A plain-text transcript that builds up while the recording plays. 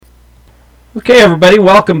Okay, everybody,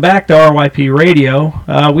 welcome back to RYP Radio.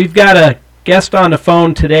 We've got a guest on the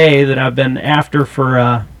phone today that I've been after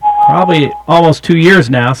for probably almost 2 years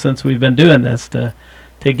now since we've been doing this to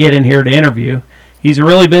get in here to interview. He's a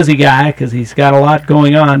really busy guy because he's got a lot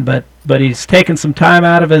going on, but he's taken some time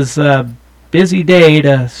out of his busy day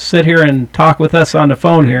to sit here and talk with us on the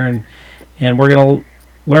phone here, and we're going to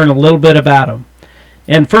learn a little bit about him.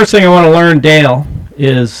 And first thing I want to learn, Dale,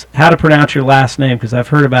 is how to pronounce your last name, because I've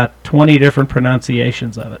heard about 20 different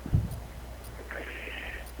pronunciations of it.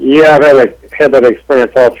 Yeah, had that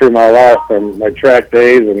experience all through my life, from my track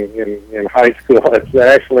days and in high school. It's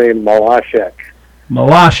actually Malashek.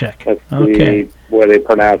 Malashek. That's okay. the way they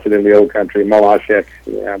pronounce it in the old country, Malashek.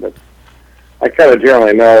 Yeah, but I kind of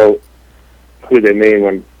generally know who they mean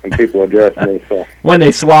when people address me. So when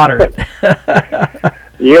they slaughter it.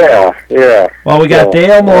 Yeah. Well, we got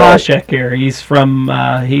Dale Malashek here. He's from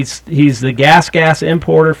he's the gas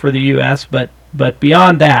importer for the U.S. But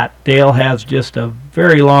beyond that, Dale has just a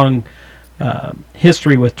very long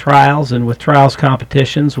history with trials and with trials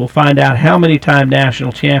competitions. We'll find out how many time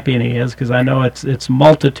national champion he is, because I know it's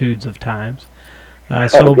multitudes of times.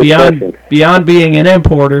 So beyond being an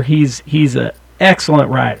importer, he's an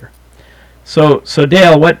excellent rider. So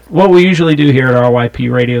Dale, what we usually do here at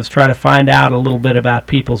RYP Radio is try to find out a little bit about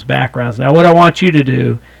people's backgrounds. Now, what I want you to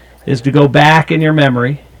do is to go back in your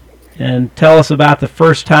memory and tell us about the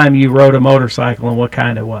first time you rode a motorcycle and what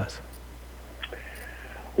kind it was.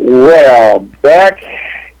 Well, back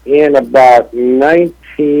in about good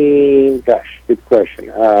question.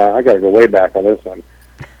 I got to go way back on this one.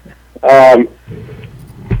 I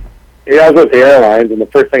was with the airlines, and the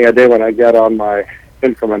first thing I did when I got on my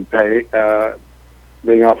increment pay,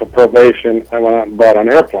 being off of probation, I went out and bought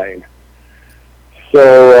an airplane.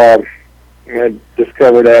 So I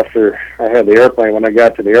discovered after I had the airplane, when I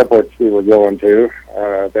got to the airports we were going to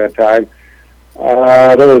at that time,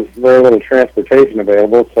 there was very little transportation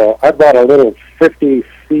available. So I bought a little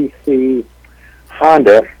 50cc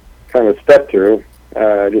Honda, kind of step through,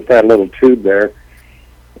 just had a little tube there,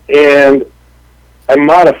 and I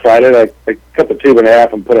modified it. I cut the tube in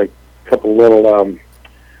half and put a couple little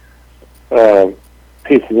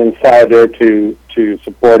pieces inside there to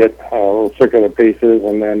support it, little circular pieces,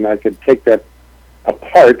 and then I could take that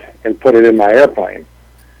apart and put it in my airplane,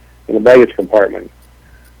 in the baggage compartment.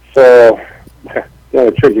 So,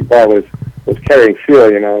 the tricky part was carrying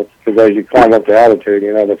fuel, because as you climb up to altitude,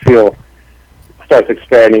 the fuel starts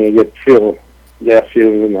expanding, you get gas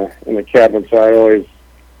fumes in the cabin, so I always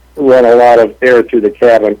run a lot of air through the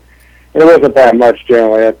cabin. And it wasn't that much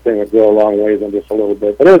generally. That thing would go a long ways on just a little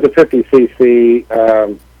bit. But it was a 50cc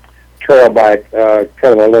trail bike, kind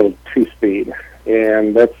of a little two-speed.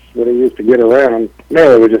 And that's what I used to get around.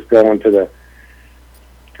 Mainly we just go into the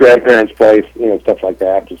grandparents' place, stuff like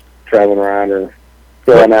that, just traveling around or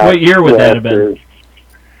going out. What year would that have been?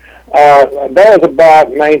 That was about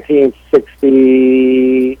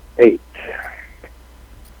 1968.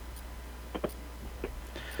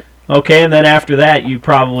 Okay, and then after that, you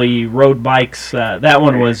probably rode bikes. That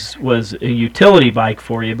one was a utility bike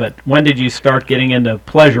for you, but when did you start getting into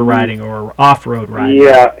pleasure riding or off-road riding?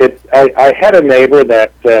 Yeah, I had a neighbor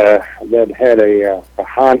that had a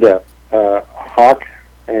Honda Hawk,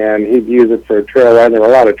 and he'd use it for trail riding. There were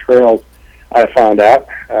a lot of trails, I found out,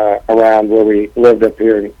 around where we lived up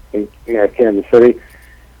here in Kansas City.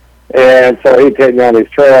 And so he'd take me on these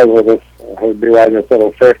trails with us. He'd be riding this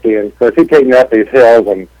little 50, and of course he'd take me up these hills,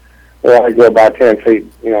 and I'd go about 10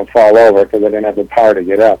 feet, fall over because I didn't have the power to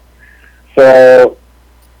get up. So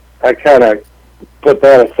I kind of put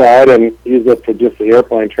that aside and used it for just the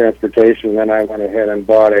airplane transportation. And then I went ahead and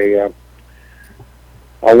bought a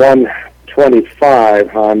 125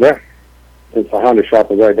 Honda, since the Honda shop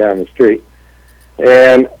was right down the street.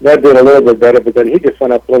 And that did a little bit better, but then he just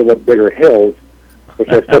went up a little bit bigger hills, which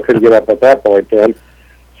I still couldn't get up at that point then.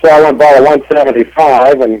 So I went and bought a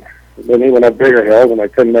 175, and then he went up bigger hills, and I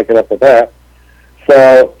couldn't make it up with that.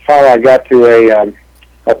 So finally I got to a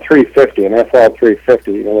 350, an SL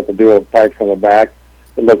 350, with the dual pipes on the back.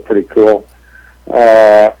 It looked pretty cool.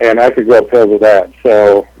 And I could go up hills with that.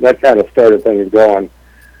 So that kind of started things going.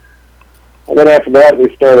 And then after that, we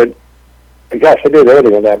started, I did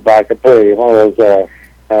everything with that bike. I put one of those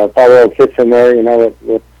power kits in there, and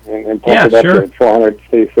pumped it up to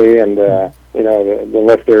 400cc, and, the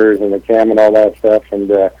lifters and the cam and all that stuff. And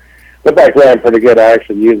the bike ran pretty good. I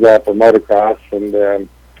actually used that for motocross, and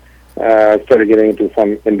I started getting into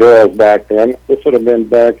some enduros back then. This would have been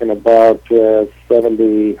back in about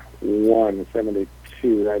 71,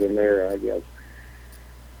 72, right in there, I guess.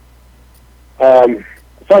 So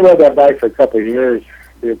I rode that bike for a couple of years,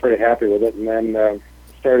 being pretty happy with it, and then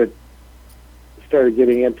started started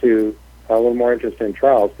getting into a little more interest in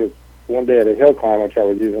trials, because one day at a hill climb, which I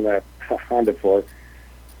was using that Honda for,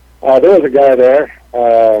 there was a guy there,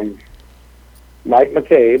 Mike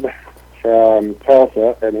McCabe from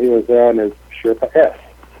Tulsa, and he was on his Sherpa S,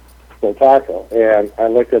 Bull Taco. And I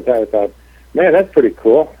looked at that and thought, man, that's pretty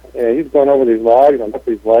cool. And he's going over these logs and up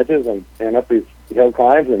these ledges and up these hill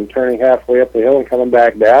climbs and turning halfway up the hill and coming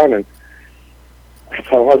back down. And I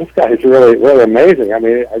thought, well, this guy's really, really amazing. I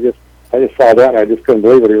mean, I just saw that and I just couldn't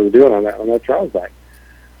believe what he was doing on that trials bike.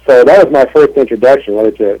 So that was my first introduction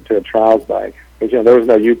really to a trials bike. Because, there was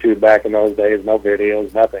no YouTube back in those days, no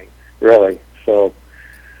videos, nothing really. So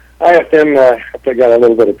I asked him, after I got a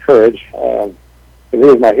little bit of courage, because he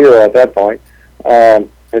was my hero at that point, I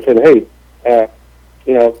said, hey, my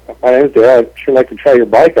name's Dale. I'd sure like to try your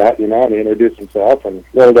bike out, and he introduced himself. And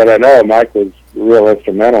little did I know, Mike was real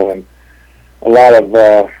instrumental in a lot of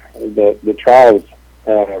the trials,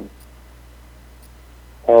 kind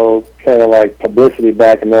of like publicity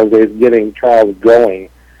back in those days, getting trials going.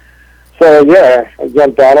 So, yeah, I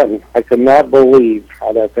jumped on it, and I could not believe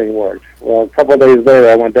how that thing worked. Well, a couple of days later,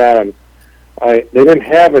 I went down, and they didn't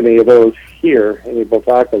have any of those here, any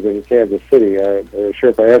Bultacos in Kansas City, or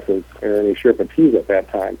Sherpa S's, or any Sherpa T's at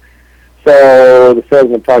that time. So the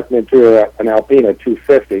salesman talked me into an Alpina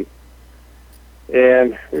 250,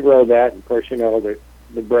 and we rode that. Of course, the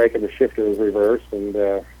brake and the shifter was reversed, and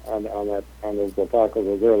on those Bultacos,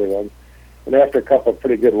 those early ones. And after a couple of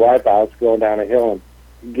pretty good wipeouts, going down a hill and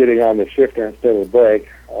getting on the shifter instead of the brake,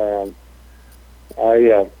 I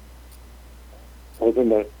was in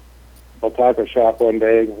the Bultaco shop one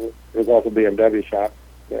day. There was also a BMW shop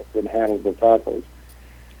that handled Bultacos,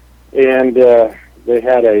 and they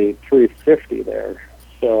had a 350 there.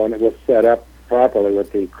 So, and it was set up properly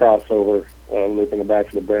with the crossover loop in the back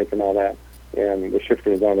of the brake and all that, and the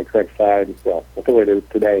shifter was on the correct side. Well, that's the way it is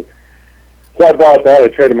today. So I bought that. I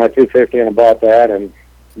traded my 250 and I bought that, and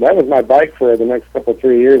that was my bike for the next couple,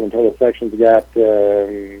 3 years until the sections got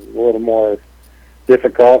a little more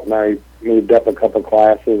difficult, and I moved up a couple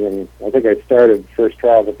classes, and I think I started first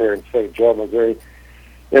trials up there in St. Joe, Missouri,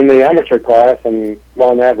 in the amateur class, and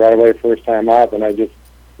won that right away first time out, and I just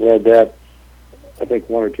rode that, I think,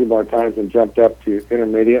 one or two more times and jumped up to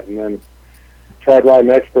intermediate, and then tried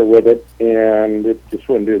riding expert with it, and it just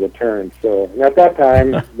wouldn't do the turn. So, and at that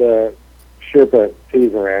time, the Sherpa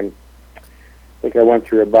T's ran. I think I went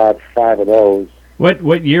through about 5 of those.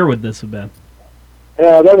 What year would this have been?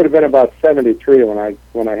 Yeah, that would have been about 73 when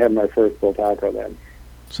I had my first Bultaco then.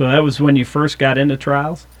 So that was when you first got into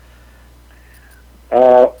trials?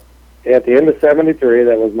 At the end of 73,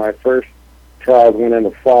 that was my first trials. Went in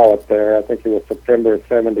the fall up there. I think it was September of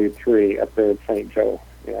 73 up there at St. Joe.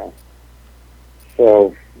 Yeah.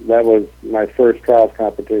 So that was my first trials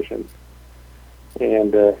competition.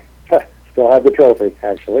 And still have the trophy,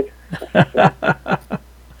 actually.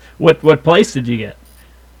 What place did you get?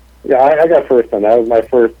 Yeah, I got first on that. It was my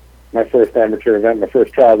first amateur event, my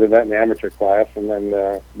first trials event in the amateur class, and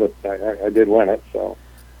then but I did win it. So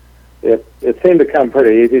it seemed to come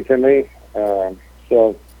pretty easy to me. But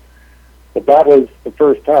that was the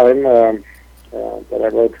first time that I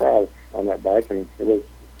rode trials on that bike, and that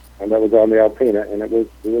was on the Alpina, and it was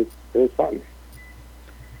fun.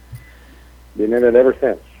 Been in it ever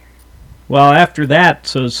since. Well, after that,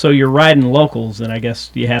 so you're riding locals, and I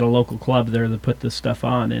guess you had a local club there that put this stuff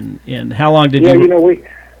on. And how long did you? Yeah,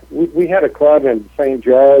 we had a club in St.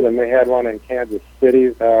 Joe, and they had one in Kansas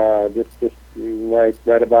City, just right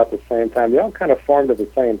about the same time. They all kind of formed at the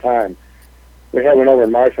same time. We had one over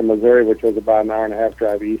in Marshall, Missouri, which was about an hour-and-a-half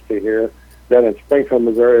drive east of here. Then in Springfield,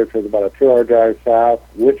 Missouri, which was about a 2-hour drive south.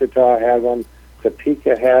 Wichita had one.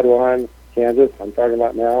 Topeka had one. Kansas, I'm talking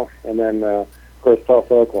about now. And then, of course,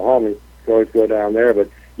 Tulsa, Oklahoma. You could always go down there. But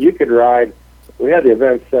you could ride. We had the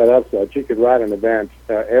event set up so that you could ride an event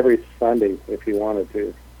every Sunday if you wanted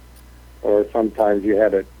to. Or sometimes you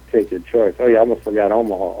had to take your choice. Oh, yeah, I almost forgot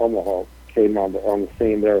Omaha. Omaha came on the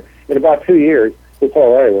scene there. In about 2 years, this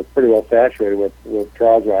whole area was pretty well saturated with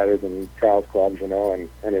trials riders and trials clubs, and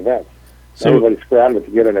events. So everybody scrambled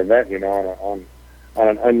to get an event, on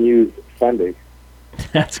an unused Sunday.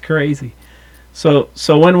 That's crazy. So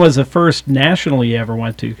when was the first national you ever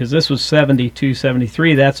went to? Because this was 72,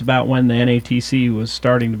 73. That's about when the NATC was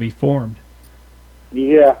starting to be formed.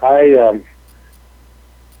 Yeah, I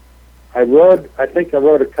think I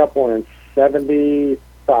rode a couple in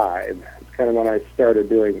 75. It's kind of when I started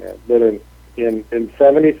doing that. But in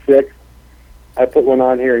 76, I put one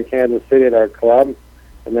on here in Kansas City at our club,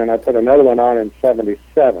 and then I put another one on in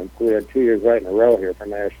 77. So we had 2 years right in a row here for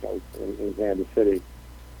nationals in Kansas City.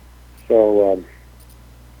 So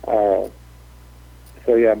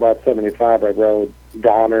So yeah, about 75, I rode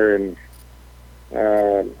Donner, and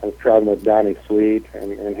I was traveling with Donnie Sweet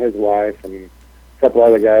and his wife and a couple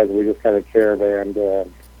other guys. We just kind of caravanned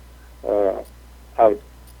out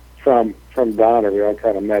from Donner. We all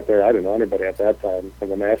kind of met there. I didn't know anybody at that time of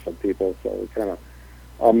the national people, so we kind of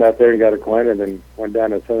all met there and got acquainted, and went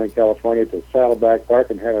down to Southern California to Saddleback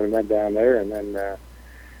Park and had an event down there, and then there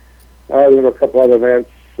were a couple other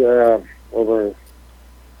events over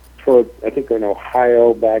toward, I think, in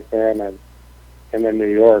Ohio back then, and then New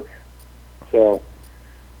York. So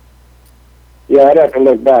yeah, I'd have to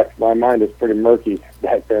look back. My mind is pretty murky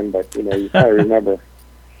back then, but you kind of remember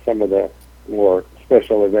some of the more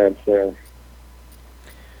special events there.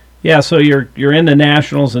 Yeah, so you're in the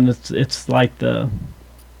nationals, and it's like the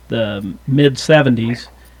mid '70s,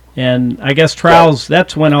 and I guess trials.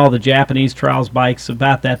 That's when all the Japanese trials bikes,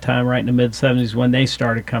 about that time, right in the mid '70s, when they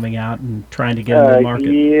started coming out and trying to get into the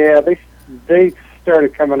market. Yeah, they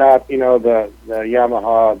started coming out. The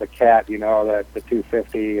Yamaha, the Cat, the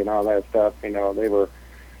 250 and all that stuff. They were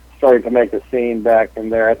starting to make the scene back in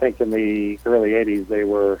there. I think in the early '80s they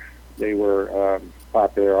were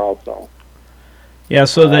popular also. Yeah,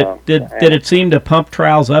 so did it seem to pump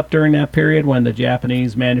trials up during that period when the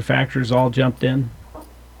Japanese manufacturers all jumped in?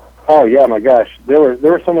 Oh yeah, my gosh, there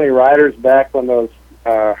were so many riders back when those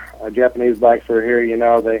Japanese bikes were here.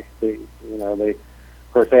 They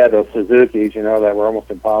of course they had those Suzukis, that were almost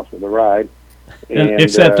impossible to ride.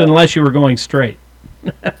 Except unless you were going straight.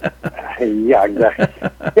 Yeah, exactly.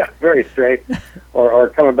 Yeah, very straight, or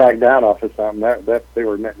coming back down off of something. That they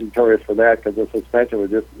were notorious for that because the suspension was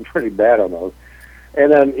just pretty bad on those. And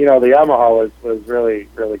then, the Yamaha was really,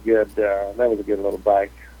 really good. That was a good little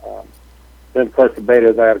bike. Then, of course, the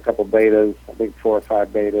betas, I had a couple betas, I think 4 or 5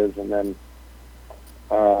 betas. And then,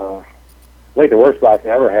 I think the worst bike I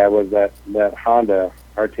ever had was that Honda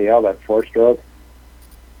RTL, that 4-stroke.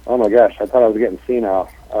 Oh, my gosh, I thought I was getting senile.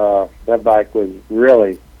 That bike was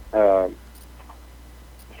really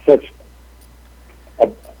such a...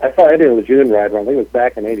 I thought I did a June ride one. I think it was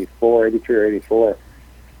back in 83 or 84.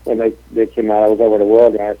 When they came out, I was over to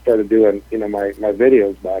World, and I started doing, my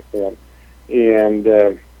videos back then. And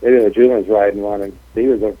Eddie LeJeune was riding one, and he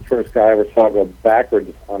was the first guy I ever saw go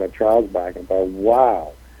backwards on a trials bike. And I thought,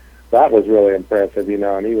 wow, that was really impressive,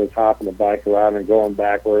 and he was hopping the bike around and going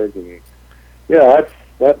backwards. And,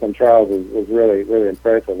 that on trials was really, really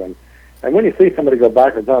impressive. And when you see somebody go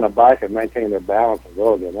backwards on a bike and maintain their balance and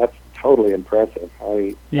go again, that's totally impressive.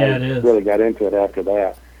 I it is. Really got into it after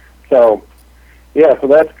that. So... yeah, so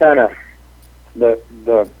that's kind of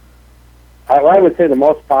I would say the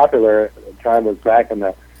most popular time was back in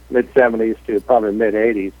the mid-'70s to probably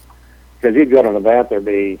mid-'80s, because you'd go to an event, there'd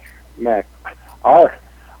be, our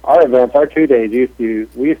events, our 2 days,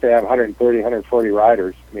 we used to have 130, 140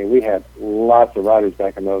 riders. I mean, we had lots of riders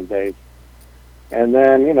back in those days. And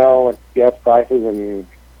then, with gas prices and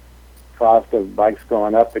cost of bikes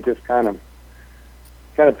going up, it just kind of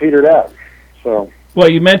petered out. So... well,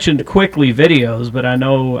 you mentioned quickly videos, but I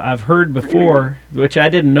know I've heard before, which I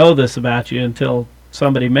didn't know this about you until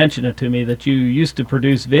somebody mentioned it to me, that you used to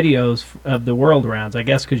produce videos of the world rounds. I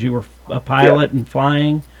guess because you were a pilot and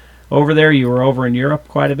flying over there. You were over in Europe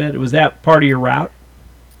quite a bit. Was that part of your route?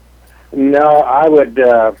 No, I would.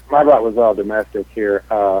 My route was all domestic here,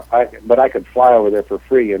 but I could fly over there for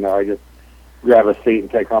free. I just grab a seat and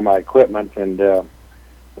take all my equipment, and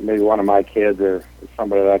maybe one of my kids or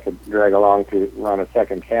somebody that I could drag along to run a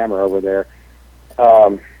second camera over there.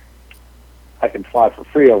 I could fly for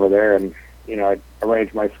free over there, and I'd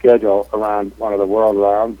arrange my schedule around one of the world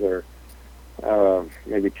rounds, or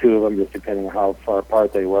maybe 2 of them, just depending on how far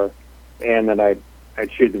apart they were. And then I'd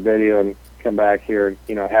shoot the video and come back here,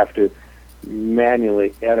 and have to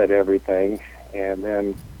manually edit everything, and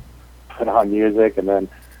then put on music, and then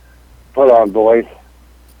put on voice.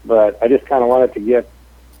 But I just kind of wanted to get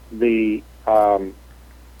the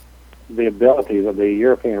abilities of the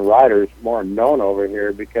European riders more known over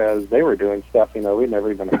here, because they were doing stuff we'd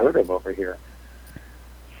never even heard of over here.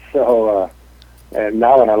 So and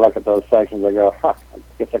now when I look at those sections, I go, I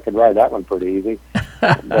guess I could ride that one pretty easy.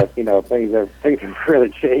 But things have really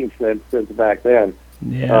changed since back then.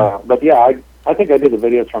 Yeah. But yeah, I think I did the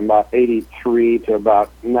videos from about 83 to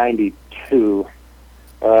about 92.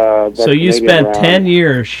 So you spent 10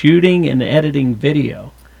 years shooting and editing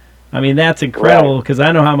video. I mean, that's incredible, because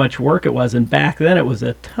I know how much work it was, and back then it was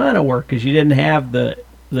a ton of work, because you didn't have the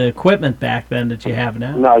equipment back then that you have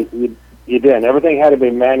now. No, you didn't. Everything had to be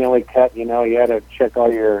manually cut. You had to check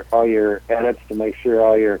all your edits to make sure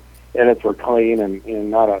all your edits were clean and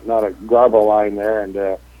not a garble line there.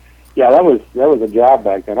 And Yeah, that was a job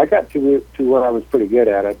back then. I got to where I was pretty good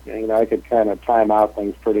at it. You know, I could kind of time out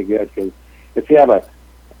things pretty good because if you have a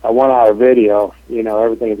 1 hour video, you know,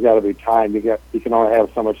 everything has got to be timed. You can only have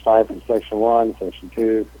so much time for section 1, section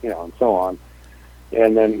 2, you know, and so on.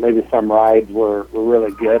 And then maybe some rides were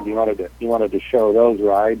really good. You wanted to show those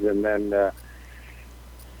rides, and then there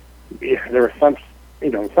were some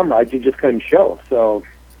rides you just couldn't show. So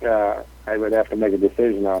I would have to make a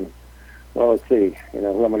decision on, well, let's see, you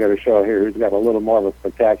know, who am I going to show here? Who's got a little more of a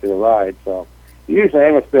spectacular ride? So usually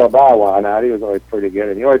Amos Bilbao out. He was always pretty good,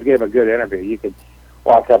 and he always gave a good interview. You could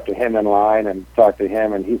walk up to him in line and talk to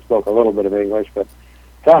him, and he spoke a little bit of English, but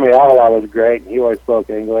Tommy Avila was great. He always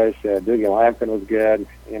spoke English. Doogie Lampkin was good.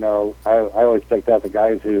 You know, I always picked out the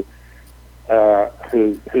guys who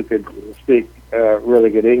could speak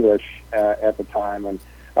really good English at the time. And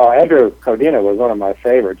Andrew Codina was one of my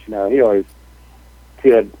favorites. You know, he always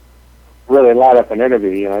could really light up an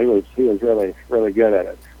interview. You know, he was really really good at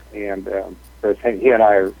it. And of course, he and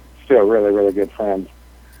I are still really really good friends.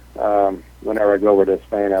 Whenever I go over to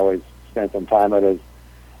Spain, I always spend some time at his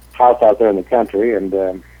house out there in the country, and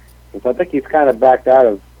so I think he's kind of backed out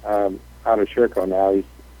of Sherco now. He's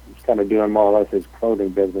kind of doing more or less his clothing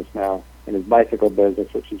business now and his bicycle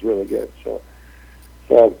business, which is really good. So,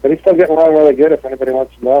 but he's still getting along really good. If anybody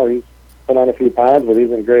wants to know, he's put on a few pounds, but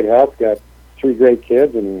he's in great health. Got 3 great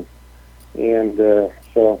kids, and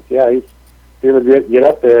so yeah, if you ever get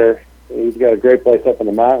up there, he's got a great place up in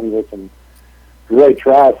the mountains with some great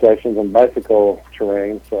trial sections and bicycle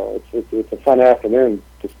terrain. So it's a fun afternoon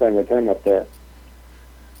to spend with him up there.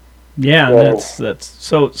 Yeah,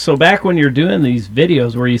 so back when you're doing these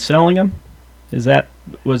videos, were you selling them? Was that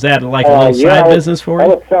like a little side business for you?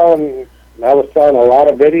 I was selling a lot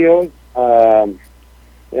of videos,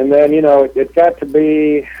 and then you know it got to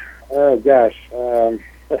be,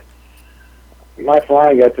 my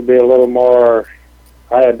flying got to be a little more.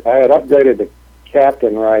 I had upgraded the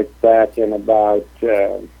captain right back in about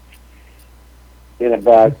 87,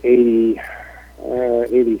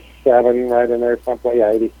 right in there, something.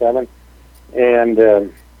 Yeah, 87, and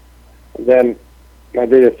then my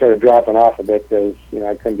video started dropping off a bit because you know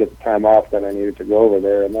I couldn't get the time off that I needed to go over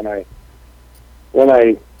there. And then when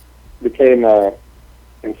I became a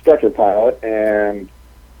instructor pilot, and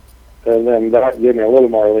then that gave me a little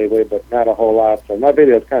more leeway, but not a whole lot. So my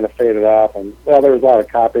videos kind of faded off, and well, there was a lot of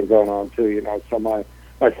copying going on too, you know. So my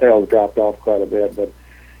sales dropped off quite a bit. But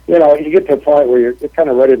you know, you get to a point where you're kind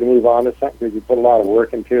of ready to move on to something because you put a lot of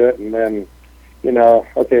work into it, and then you know,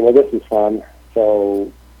 okay, well, this is fun.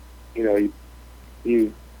 So you know,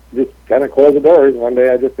 you just kind of close the doors. One day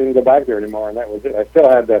I just didn't go back there anymore, and that was it. I still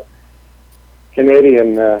had the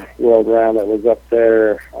Canadian World Round that was up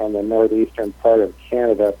there on the northeastern part of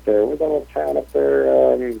Canada up there. What was that little town up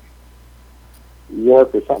there?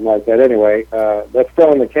 York or something like that. Anyway, that's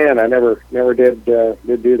still in the can. I never did do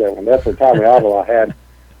that one. That's where Tommy Avila had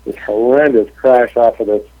this horrendous crash off of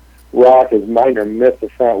this rock. His minor missed the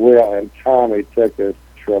front wheel, and Tommy took this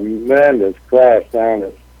tremendous crash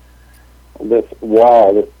down this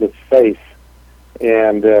wall, this face,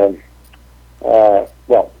 and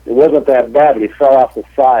well, it wasn't that bad, but he fell off the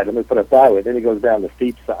side. Let me put it that way. Then he goes down the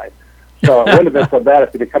steep side. So it wouldn't have been so bad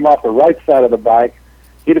if he'd have come off the right side of the bike.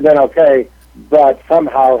 He'd have been okay, but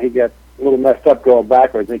somehow he got a little messed up going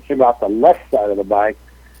backwards. He came off the left side of the bike,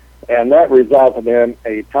 and that resulted in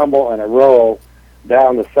a tumble and a roll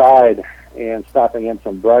down the side and stopping in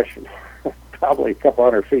some brush, probably a couple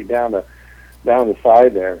hundred feet down the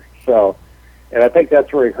side there. So, and I think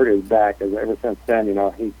that's where he hurt his back. Because ever since then, you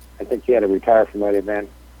know, I think he had to retire from that event.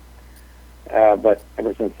 But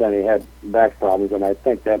ever since then, he had back problems, and I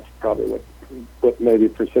think that's probably what maybe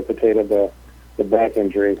precipitated the back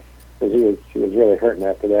injury, because he was really hurting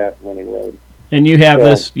after that when he rode. And you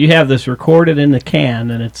have this recorded in the can,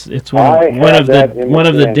 and it's one of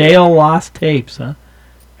the Dale lost tapes, huh?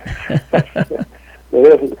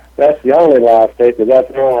 That's the only lost tape, because that's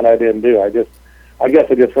the only one I didn't do. I guess I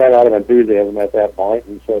just ran out of enthusiasm at that point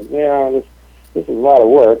and said, yeah, this is a lot of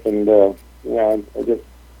work, and you know,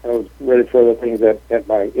 I was ready for other things at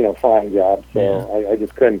my flying job, so yeah. I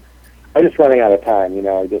just couldn't. I just running out of time, you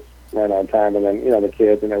know. I just ran out of time, and then the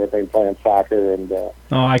kids and everything, playing soccer, and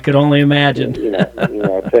I could only imagine.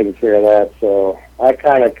 Taking care of that. So I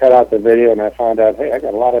kind of cut out the video, and I found out, hey, I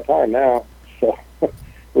got a lot of time now. So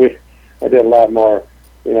I did a lot more,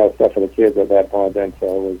 stuff for the kids at that point. Then,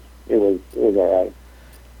 so it was all right.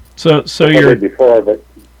 So you're before, but.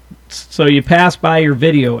 So you pass by your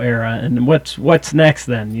video era, and what's next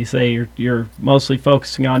then? You say you're mostly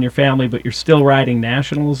focusing on your family, but you're still riding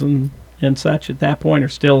nationals and such at that point, or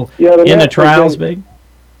still in the trials big?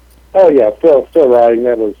 Oh yeah, still riding.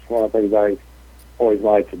 That was one of the things I always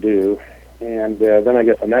liked to do. And then I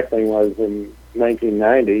guess the next thing was in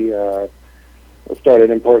 1990, I started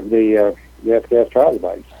importing the gas trials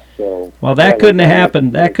bikes. So Well, that couldn't have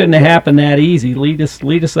happened. That couldn't have happened that easy. Lead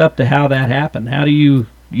us up to how that happened. How do you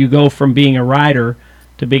go from being a rider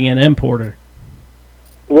to being an importer?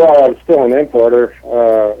 Well, I'm still an importer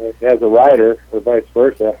as a rider, or vice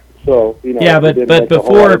versa. So yeah, but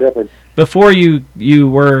before you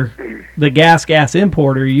were the gas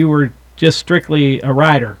importer, you were just strictly a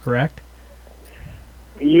rider, correct?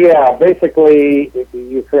 Yeah, basically,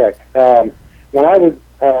 you're correct. When I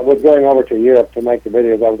was going over to Europe to make the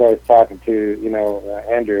videos, I was always talking to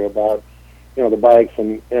Andrew about the bikes,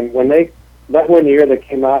 and when that one year they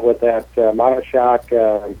came out with that monoshock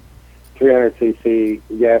 300cc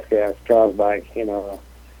gas trials bike,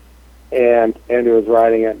 and Andrew was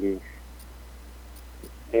riding it,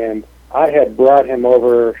 and I had brought him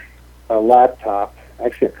over a laptop,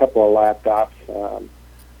 actually a couple of laptops.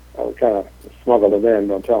 I was kind of smuggled it in,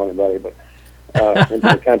 don't tell anybody, but into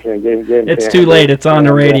the country and gave it's too late, it's on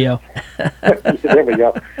the radio. There we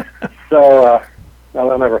go. So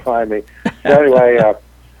they'll never find me. So anyway,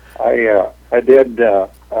 I did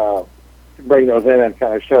bring those in and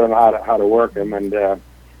kind of show them how to work them, and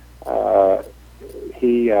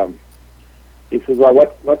he says,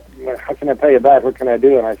 well, how can I pay you back? What can I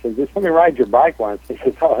do? And I said, just let me ride your bike once. He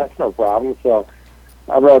says, oh, that's no problem. So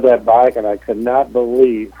I rode that bike, and I could not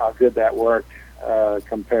believe how good that worked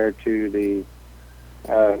compared to the,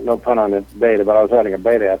 no pun on the Beta, but I was riding a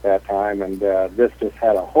Beta at that time, and this just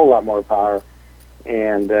had a whole lot more power.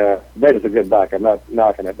 And Beta's a good bike. I'm not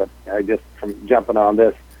knocking it, but I just, from jumping on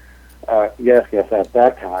this gas at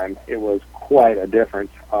that time, it was quite a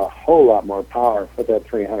difference. A whole lot more power with that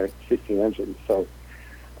 360 engine. So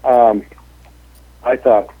I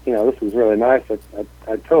thought, this was really nice.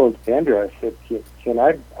 I told Andrew, I said, can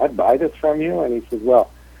I buy this from you? And he says,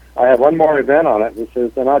 well, I have one more event on it. And he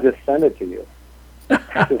says, then I'll just send it to you.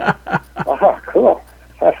 I said, oh, cool.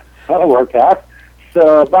 That'll work out.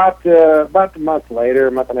 So about a month and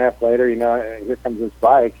a half later, here comes this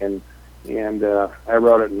bike, and I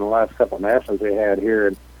rode it in the last couple of nationals we had here,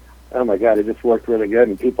 and oh my God, it just worked really good,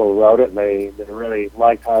 and people rode it, and they really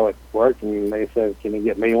liked how it worked, and they said, can you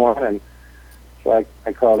get me one? And so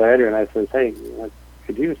I called Andrew, and I said, hey,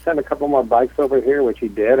 could you send a couple more bikes over here, which he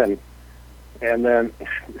did, and then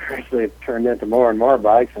actually it turned into more and more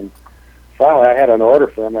bikes, and finally I had an order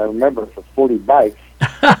for him, I remember, for 40 bikes.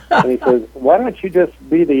 And he says, why don't you just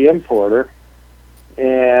be the importer?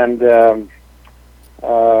 And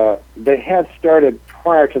they had started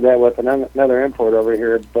prior to that with another import over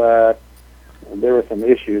here, but there were some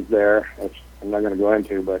issues there, which I'm not going to go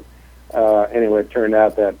into. But anyway, it turned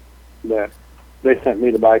out that they sent me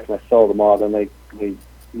the bikes and I sold them all. Then they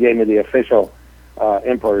gave me the official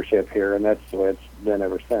importership here, and that's the way it's been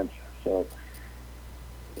ever since. So,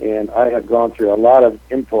 and I have gone through a lot of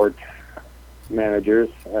import managers,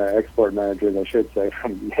 export managers, I should say,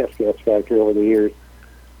 from the gas factory over the years.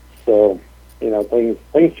 So,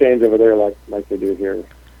 things change over there like they do here.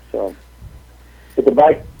 So, but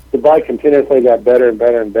the bike continuously got better and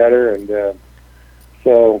better and better, and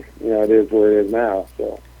so it is where it is now.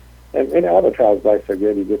 So, and all the trials bikes are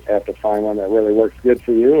good. You just have to find one that really works good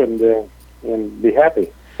for you and be happy.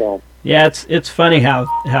 So. Yeah, it's funny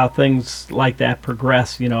how things like that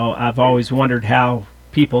progress. I've always wondered how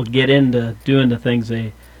people get into doing the things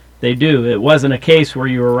they do. It wasn't a case where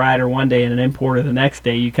you were a rider one day and an importer the next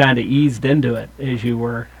day. You kind of eased into it as you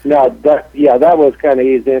were. No, that was kind of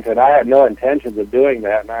eased into it. I had no intentions of doing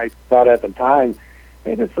that, and I thought at the time,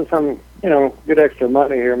 hey, this is some good extra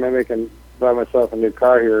money here. Maybe I can buy myself a new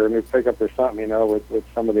car here, a new pickup or something, with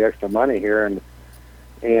some of the extra money here, and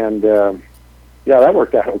that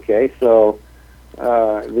worked out okay. So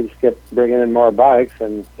we just kept bringing in more bikes,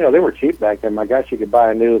 and they were cheap back then. My gosh, you could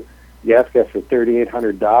buy a new gas for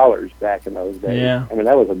 $3,800 back in those days. Yeah. I mean,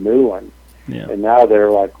 that was a new one. Yeah. And now they're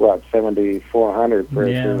like what, $7,400 for a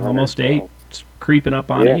 300. Almost $8. It's creeping up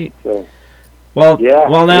on $8. So. Well,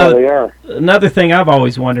 now they are. Another thing I've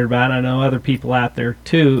always wondered about, I know other people out there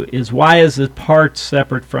too, is why is the parts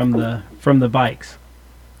separate from the bikes?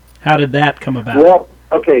 How did that come about? Well,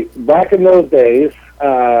 okay, back in those days,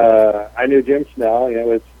 I knew Jim Snell. He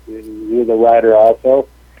was a rider also,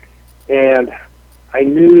 and I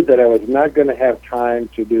knew that I was not going to have time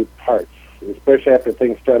to do parts, especially after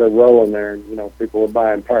things started rolling there. And people were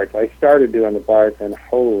buying parts. I started doing the parts, and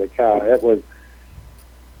holy cow, that was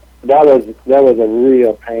a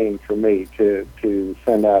real pain for me to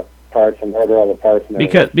send out parts and order all the parts. And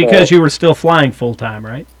because you were still flying full time,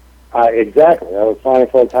 right? Exactly. I was flying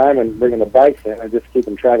full time and bringing the bikes in. I just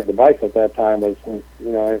keeping track of the bikes at that time was, it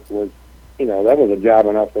was, that was a job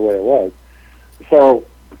enough the way it was. So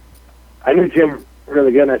I knew Jim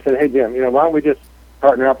really good, and I said, hey, Jim, why don't we just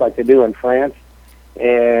partner up like they do in France,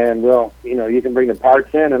 and you can bring the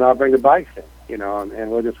parts in, and I'll bring the bikes in, and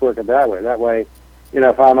we'll just work it that way. That way,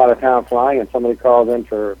 if I'm out of town flying and somebody calls in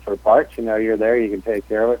for parts, you're there, you can take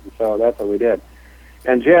care of it, and so that's what we did.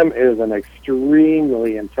 And Jim is an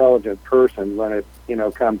extremely intelligent person when it,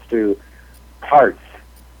 comes to parts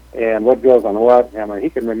and what goes on what. I mean, he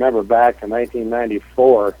can remember back to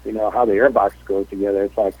 1994, how the airbox goes together.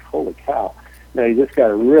 It's like, holy cow. You just got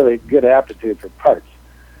a really good aptitude for parts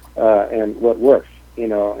and what works,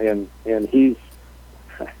 and he's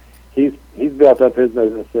built up his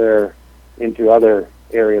business there into other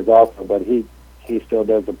areas also, but he still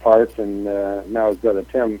does the parts, and now his brother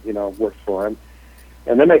Tim, works for him.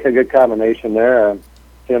 And they make a good combination there.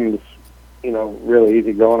 Tim's, really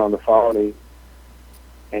easy going on the phone,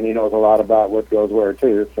 and he knows a lot about what goes where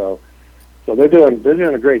too. So they're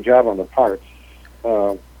doing a great job on the parts.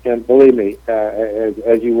 And believe me,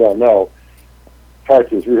 as you well know,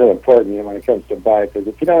 parts is real important when it comes to bike. Because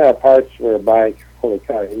if you don't have parts for a bike, holy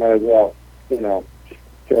cow, you might as well, just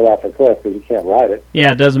throw it off a cliff because you can't ride it.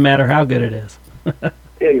 Yeah, it doesn't matter how good it is.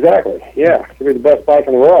 Exactly. Yeah, it could be the best bike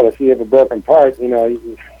in the world. If you have a broken part, you're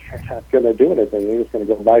not going to do anything. You're just going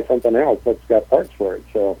to go buy something else that's got parts for it.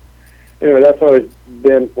 So, anyway, that's always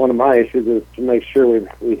been one of my issues, is to make sure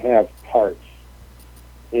we have parts.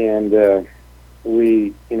 And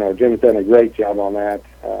Jim's done a great job on that.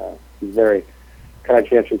 He's very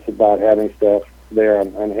conscientious about having stuff there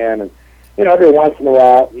on hand. And every once in a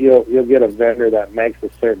while, you'll get a vendor that makes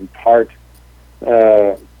a certain part.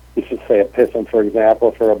 You should say a piston, for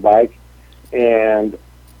example, for a bike, and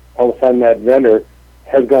all of a sudden that vendor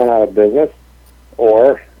has gone out of business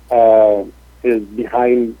or is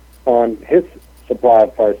behind on his supply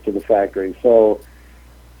of parts to the factory. So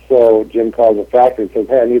Jim calls the factory and says,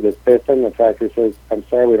 hey, I need this piston. The factory says, I'm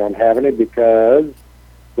sorry, we don't have any because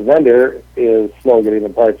the vendor is slow getting the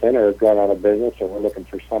parts in or has gone out of business or we're looking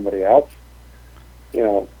for somebody else.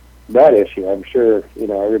 That issue, I'm sure,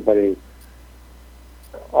 everybody...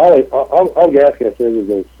 All Gas is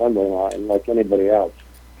a assembly line like anybody else.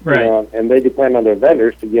 Right. And they depend on their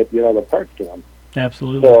vendors to get the parts to them.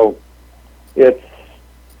 Absolutely. So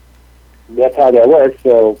that's how that works.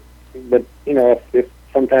 So, but if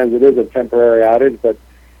sometimes it is a temporary outage, but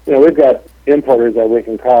we've got importers that we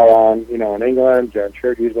can call on. In England, John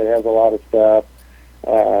Church usually has a lot of stuff.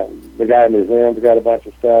 The guy in New Zealand's got a bunch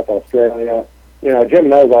of stuff. Australia. Jim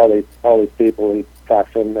knows all these people. He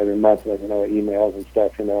talks to them every month, emails and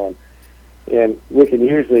stuff, and we can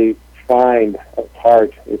usually find a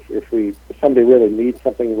part if somebody really needs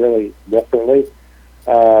something really desperately.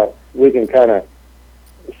 We can kind of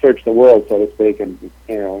search the world, so to speak, and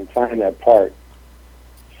find that part.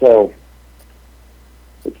 So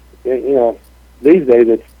it's, these days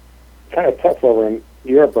it's kind of tough over in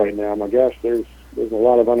Europe right now. My gosh, there's a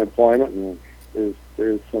lot of unemployment, and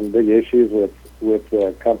there's some big issues with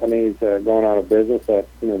companies going out of business that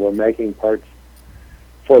were making parts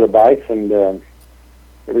for the bikes, and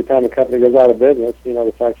every time a company goes out of business,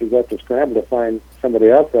 the factories have to scramble to find somebody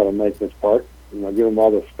else that'll make this part. Give them all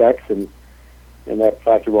the specs, and that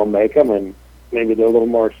factory won't make them, and maybe they're a little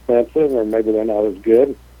more expensive, or maybe they're not as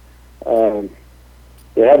good.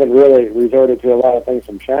 They haven't really resorted to a lot of things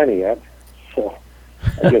from China yet, so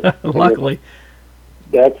I guess, luckily,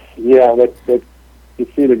 that you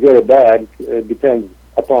see the good or bad. It depends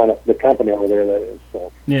upon the company over there, that is.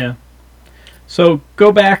 So. Yeah. So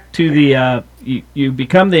go back to the you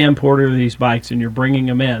become the importer of these bikes, and you're bringing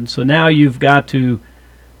them in. So now you've got to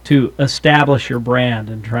establish your brand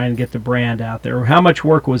and try and get the brand out there. How much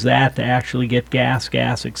work was that to actually get gas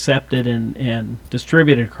accepted and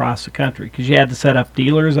distributed across the country? Because you had to set up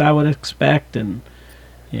dealers, I would expect, and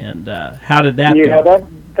how did that go? Yeah,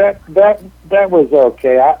 that was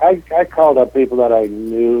okay. I called up people that I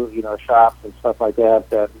knew, shops and stuff like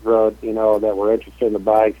that rode, that were interested in the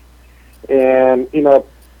bikes. And,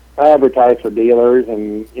 I advertised for dealers,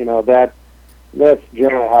 and, that's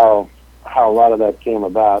generally how a lot of that came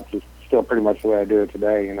about. It's still pretty much the way I do it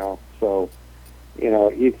today, So,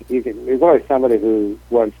 there's always somebody who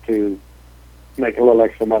wants to make a little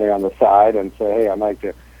extra money on the side and say, hey, I'd like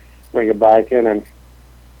to bring a bike in, and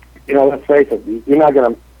let's face it, you're not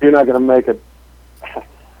gonna make it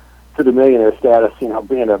to the millionaire status,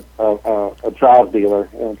 being a trials dealer.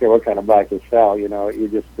 I don't care what kind of bike you sell,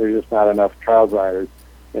 there's just not enough trials riders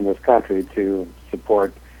in this country to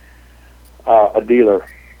support a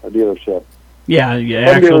dealership. Yeah,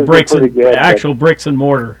 yeah. Some dealers are pretty good, Actual bricks and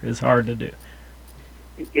mortar is hard to do.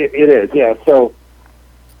 It is, yeah. So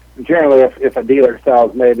generally, if a dealer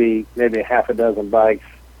sells maybe half a dozen bikes,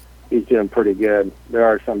 he's doing pretty good. There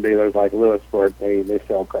are some dealers like Lewisport, they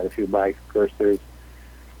sell quite a few bikes. Of course, it's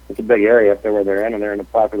a big area up there where they're in, and they're in a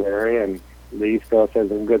popular area. And the East Coast has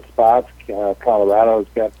some good spots. Colorado's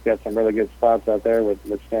got some really good spots out there with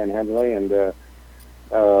Stan Hensley, and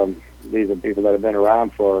these are people that have been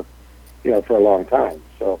around for a long time.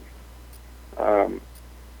 So I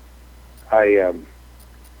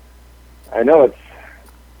know it's.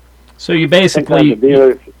 So you basically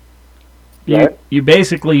dealers, you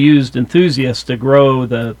basically used enthusiasts to grow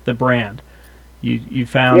the brand. You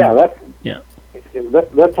found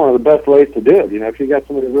that's one of the best ways to do it. If you got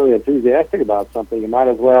somebody really enthusiastic about something, you might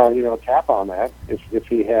as well tap on that if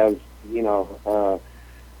he has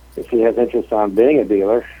if he has interest on being a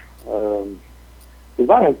dealer. There's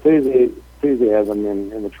a lot of enthusiasm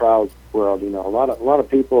in the trials world. A lot of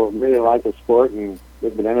people really like the sport, and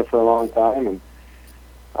they've been in it for a long time. And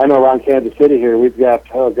I know around Kansas City here, we've got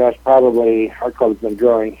probably our club's been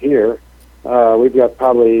growing here. We've got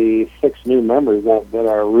probably 6 new members that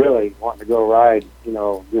are really wanting to go ride,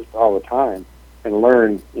 just all the time and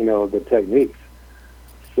learn, the techniques.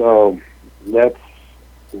 So that's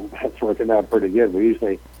working out pretty good. We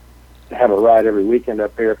usually have a ride every weekend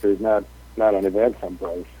up here if there's not an event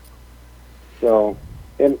someplace. So,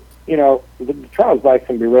 and the trials bikes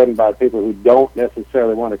can be ridden by people who don't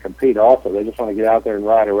necessarily want to compete. Also, they just want to get out there and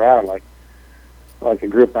ride around, like a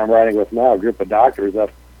group I'm riding with now, a group of doctors up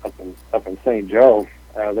in St. Joe.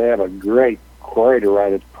 They have a great quarry to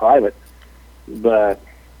ride. It's private, but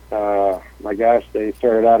my gosh, they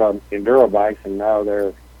started out on enduro bikes, and now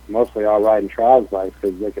they're mostly all riding trials bikes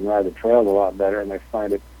because they can ride the trails a lot better, and they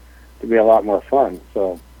find it to be a lot more fun.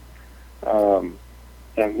 So, and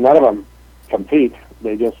none of them compete.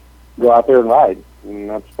 They just go out there and ride, and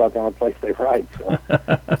that's about the only place they ride. So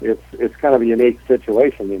it's kind of a unique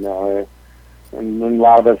situation, And then a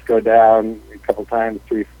lot of us go down a couple times,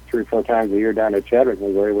 three or four times a year down to Chadwick,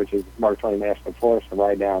 Missouri, which is Mark Twain National Forest, and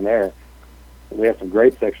ride down there. And we have some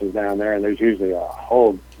great sections down there, and there's usually a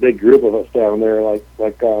whole big group of us down there,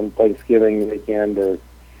 like on Thanksgiving weekend or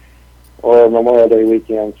Memorial Day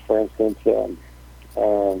weekends, for instance,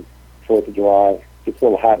 4th of July. It's a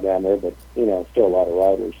little hot down there, but still a lot of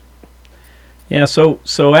riders. Yeah, so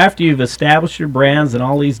after you've established your brands and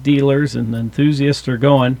all these dealers and enthusiasts are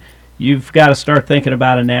going, you've got to start thinking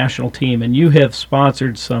about a national team, and you have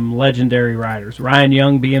sponsored some legendary riders. Ryan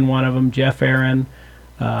Young being one of them, Jeff Aaron,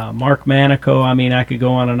 Mark Manico. I mean, I could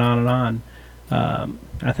go on and on and on.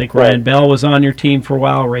 I think Ryan Bell was on your team for a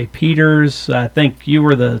while. Ray Peters. I think you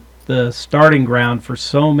were the starting ground for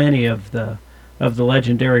so many of the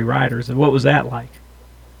legendary riders. And what was that like?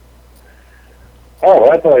 Oh,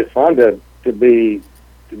 that's always fun to be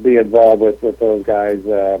involved with those guys.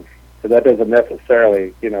 So that doesn't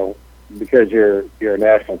necessarily, because you're a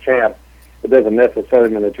national champ, it doesn't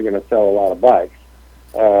necessarily mean that you're going to sell a lot of bikes.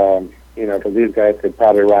 Because these guys could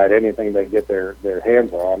probably ride anything they get their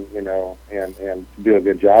hands on, and do a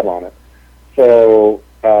good job on it. So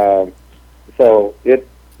it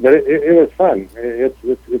was fun.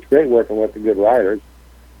 It's great working with the good riders.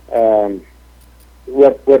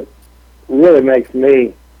 What really makes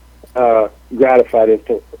me gratified is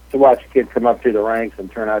to watch a kid come up through the ranks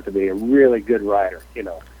and turn out to be a really good rider.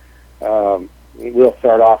 We'll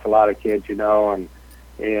start off a lot of kids, and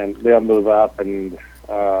they'll move up and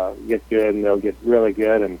get good, and they'll get really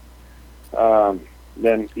good, and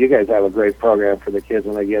then you guys have a great program for the kids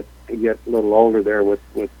when they get a little older there with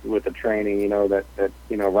the training, that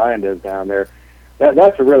Ryan does down there.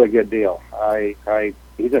 That's a really good deal.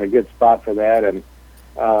 He's in a good spot for that, and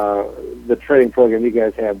the training program you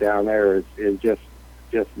guys have down there is just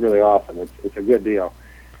really awesome. It's a good deal.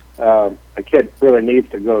 A kid really needs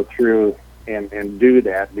to go through and do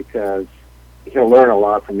that, because he'll learn a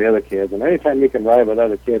lot from the other kids, and anytime you can ride with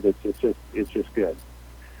other kids, it's just good.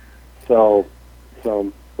 So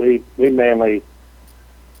we mainly,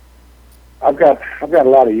 I've got a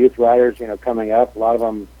lot of youth riders, coming up. A lot of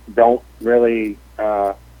them don't really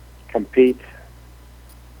compete,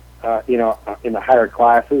 in the higher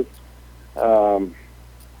classes.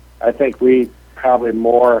 I think we probably have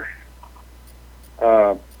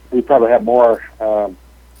more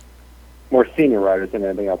senior riders than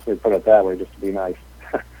anything else. We put it that way, just to be nice.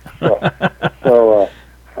 So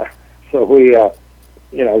we,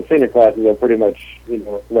 senior classes are pretty much,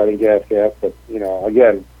 riding gas, but,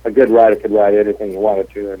 again, a good rider could ride anything you wanted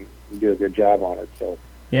to and do a good job on it. So.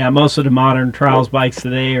 Yeah, most of the modern trials bikes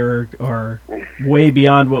today are way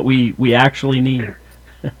beyond what we actually need.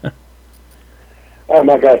 Oh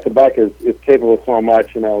my gosh, the bike is capable of so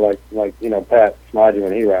much. Like Pat Smodgy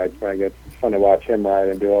when he rides. Right? It's fun to watch him ride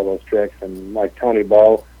and do all those tricks. And like Tony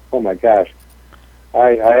Bow. Oh my gosh,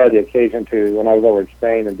 I had the occasion to, when I was over in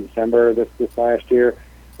Spain in December this last year,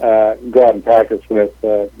 go out and practice with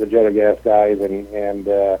the Jetta Gas guys and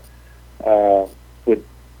with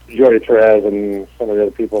Jordy Torres and some of the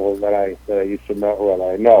other people that I used to know. Well,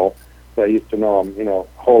 I know. So I used to know them, a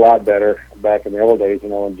whole lot better back in the old days,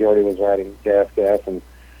 when Jordy was riding gas, and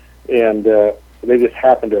they just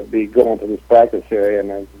happened to be going to this practice area,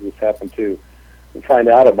 and I just happened to find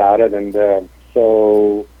out about it, and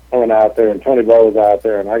so I went out there, and Tony Bow was out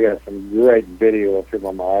there, and I got some great video of him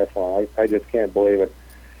on my iPhone. I just can't believe it.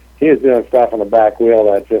 He is doing stuff on the back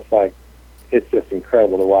wheel that's just like, it's just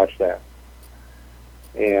incredible to watch that.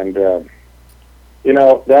 And,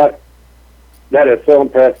 that is so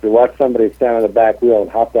impressive to watch somebody stand on the back wheel and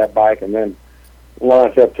hop that bike and then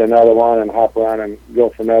launch up to another one and hop around and go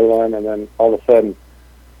for another one, and then all of a sudden,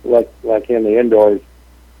 like in the indoors,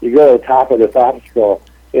 you go to the top of this obstacle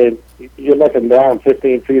and you're looking down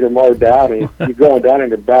 15 feet or more down, and you're going down in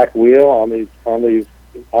your back wheel on these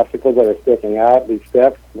obstacles that are sticking out, these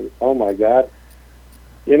steps. Oh my God.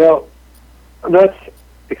 That's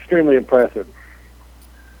extremely impressive.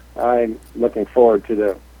 I'm looking forward to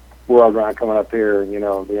the World Round coming up here,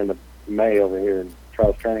 the end of May over here in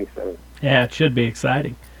Charles Training Center. Yeah, it should be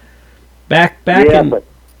exciting. Go ahead.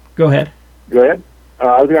 Go ahead.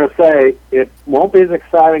 I was going to say it won't be as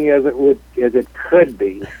exciting as it could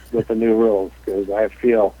be with the new rules, because I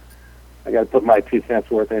feel I got to put my 2 cents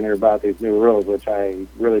worth in here about these new rules, which I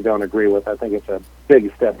really don't agree with. I think it's a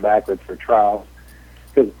big step backwards for trials,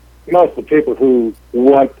 because most of the people who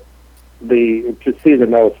want to see the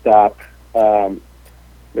no stop.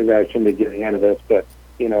 Maybe I shouldn't be getting into this, but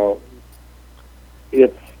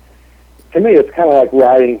it's, to me, it's kind of like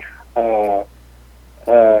riding an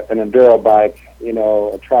enduro bike,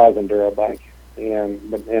 a trials enduro bike,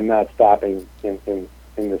 and not stopping in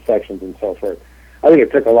the sections and so forth. I think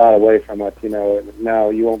it took a lot away from it. Now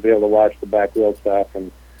you won't be able to watch the back wheel stuff,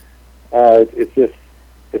 and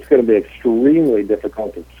it's going to be extremely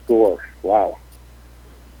difficult to score. Wow.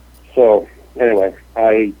 So anyway,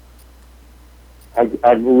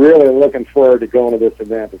 I'm really looking forward to going to this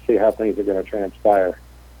event to see how things are going to transpire.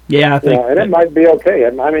 Yeah, I think, and it might be okay. I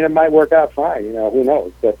mean, it might work out fine. Who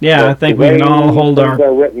knows? But I think we can all hold our. Things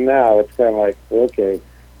are written now. It's kind of like, okay,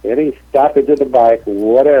 any stoppage of the bike,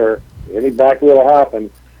 whatever, any back wheel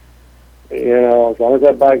hopping, as long as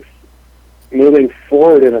that bike's moving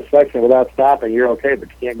forward in a section without stopping, you're okay. But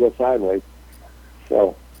you can't go sideways.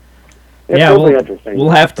 So. Interesting. We'll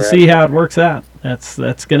have to see how it works out.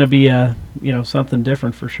 That's going to be something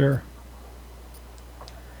different for sure.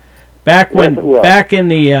 Back in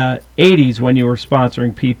the 80s when you were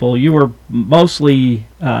sponsoring people, you were mostly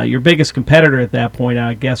your biggest competitor at that point,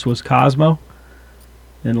 I guess, was Cosmo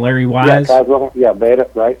and Larry Wise. Yeah, Cosmo. Yeah, Beta,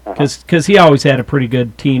 right? Because he always had a pretty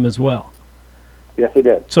good team as well. Yes, he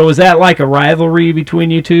did. So was that like a rivalry between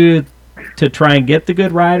you two to try and get the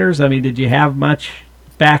good riders? I mean, did you have much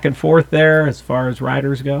back and forth there as far as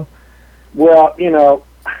riders go? Well, I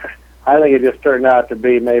think it just turned out to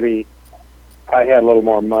be maybe I had a little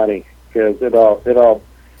more money, because it all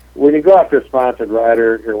when you go after a sponsored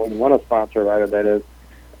rider, or when you want to sponsor a rider, that is,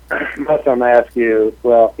 most of them ask you,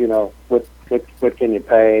 well, what can you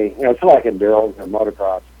pay? It's like enduros or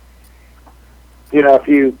motocross. If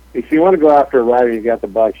you want to go after a rider, you got the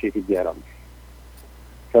bucks, you could get them.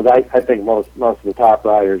 Because I think most of the top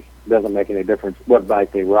riders, doesn't make any difference what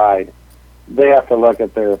bike they ride. They have to look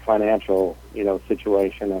at their financial,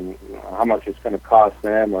 situation and how much it's going to cost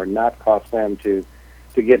them or not cost them to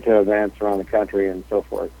get to events around the country and so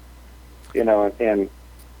forth. And I've had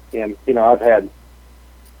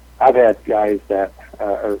guys that,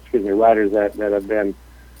 riders that have been,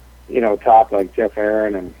 top, like Jeff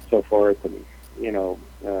Aaron and so forth, and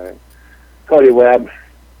Cody Webb,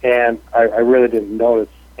 and I really didn't notice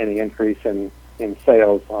any increase in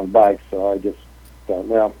sales on bikes, so I just thought,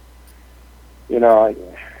 well, I'm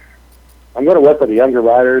going to work with the younger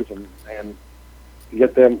riders and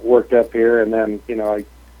get them worked up here, and then,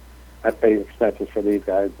 I pay expenses for these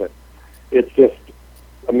guys, but it's just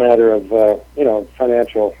a matter of,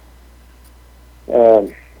 financial,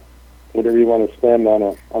 whatever you want to spend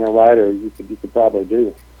on a rider, you could probably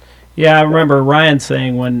do. Yeah, I remember Ryan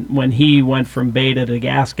saying when he went from Beta to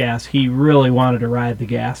Gas, he really wanted to ride the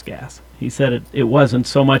Gas. He said it wasn't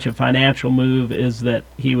so much a financial move as that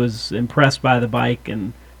he was impressed by the bike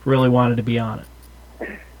and really wanted to be on it.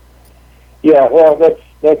 Yeah, well,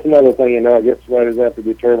 that's another thing, I guess riders have to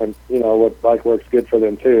determine, what bike works good for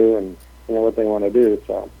them too, and, what they want to do.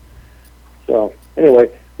 So anyway,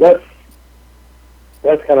 that's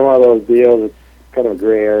kind of one of those deals. It's kind of a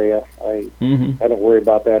gray area. I don't worry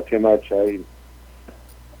about that too much. I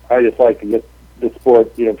just like to get the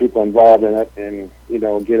sport, people involved in it, and get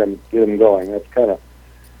them going. That's kind of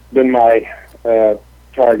been my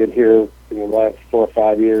target here in the last 4 or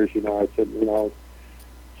 5 years. I said,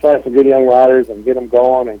 find some good young riders and get them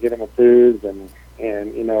going and get them enthused, and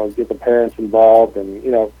get the parents involved,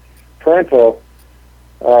 and parental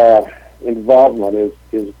involvement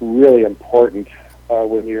is really important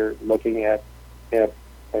when you're looking at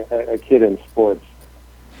a kid in sports.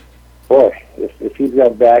 Boy, if he's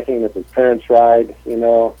got backing, if his parents ride,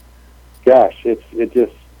 gosh, it's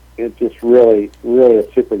just really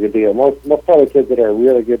a super good deal. Most other kids that are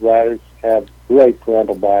really good riders have great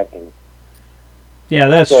parental backing. Yeah,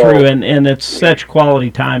 that's true, and it's such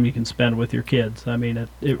quality time you can spend with your kids. I mean, it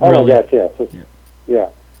really. Oh, yes, yeah.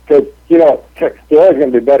 Because they're always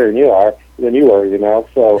going to be better than you were.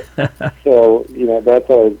 So that's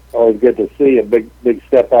always good to see a big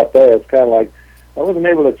step out there. It's kind of like, I wasn't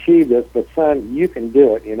able to achieve this, but son, you can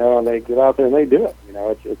do it. And they get out there and they do it.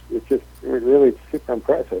 It's just really super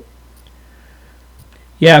impressive.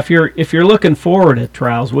 Yeah, if you're looking forward at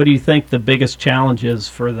trials, what do you think the biggest challenge is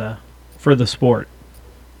for the sport?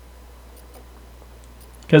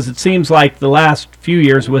 Because it seems like the last few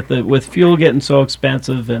years with fuel getting so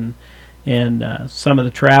expensive and some of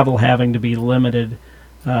the travel having to be limited,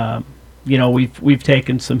 we've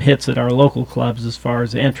taken some hits at our local clubs as far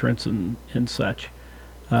as entrance and such.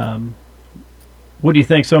 What do you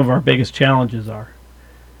think some of our biggest challenges are?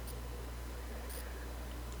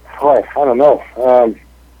 Boy, I don't know.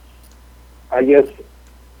 I guess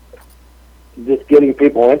just getting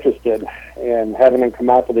people interested and having them come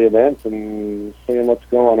out to the events and seeing what's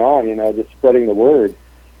going on, just spreading the word.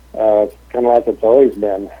 It's kind of like it's always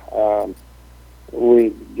been.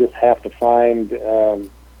 We just have to find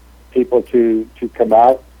people to come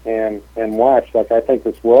out and watch. Like, I think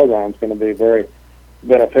this World Round is going to be very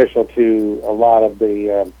beneficial to a lot of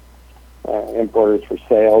the importers for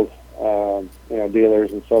sales,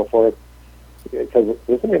 dealers and so forth, because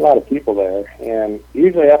there's going to be a lot of people there. And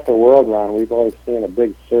usually after World Round, we've always seen a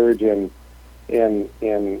big surge in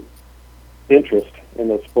interest in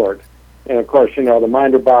the sport. And of course, the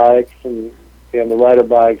Minder bikes and the rider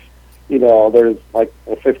bikes, there's like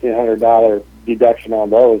a $1,500 deduction on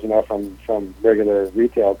those, from regular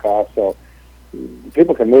retail costs. So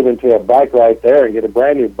people can move into a bike right there and get a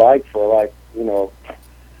brand new bike for like,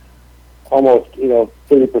 almost, 30%,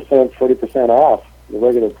 40% off the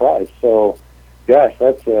regular price. So, gosh,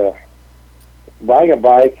 that's buying a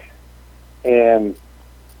bike and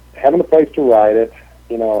having a place to ride it,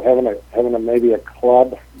 having maybe a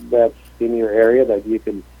club that's in your area that you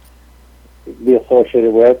can be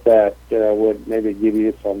associated with that would maybe give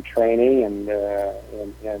you some training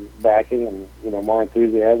and backing and more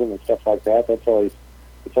enthusiasm and stuff like that. It's always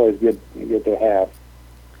good to have.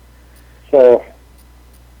 So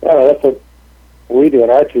that's what we do at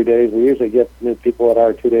our 2 days. We usually get new people at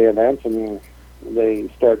our 2-day events, and they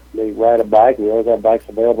ride a bike. We always have bikes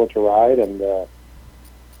available to ride, and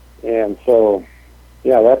so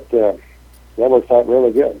that works out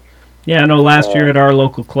really good. Yeah, I know last year at our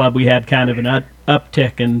local club we had kind of an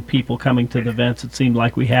uptick in people coming to the events. It seemed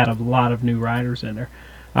like we had a lot of new riders in there.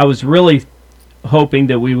 I was really hoping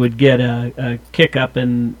that we would get a kick up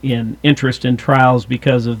in interest in trials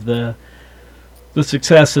because of the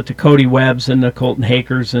success that the Cody Webbs and the Colton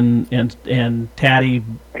Hakers and Taddy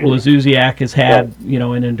Blazuziak has had, in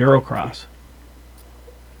endurocross.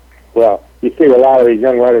 Well, you see a lot of these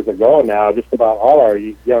young riders that go now. Just about all our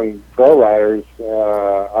young pro riders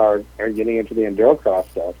are getting into the endurocross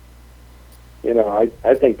stuff.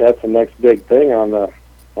 I think that's the next big thing on the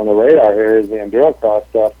radar here is the endurocross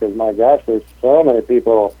stuff. Because my gosh, there's so many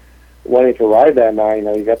people wanting to ride that now.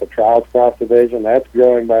 You got the trials cross division that's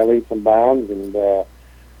growing by leaps and bounds, and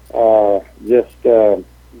just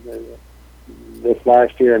this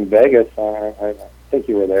last year in Vegas, I think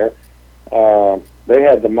you were there. They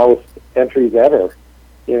had the most entries ever.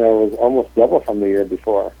 It was almost double from the year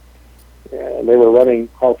before. They were running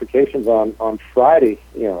qualifications on Friday,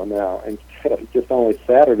 now instead of just only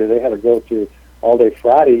Saturday. They had to go to all day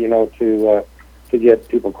Friday, to get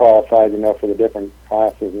people qualified, for the different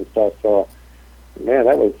classes and stuff. So, man,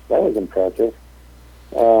 that was impressive.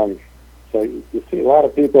 So you see a lot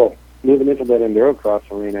of people moving into that endurocross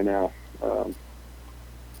arena now.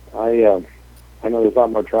 I know there's a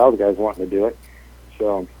lot more trials guys wanting to do it.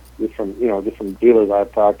 So just from dealers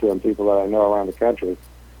I've talked to and people that I know around the country,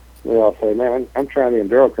 they all say, "Man, I'm trying the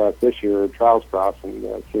endurocross this year, or trials cross,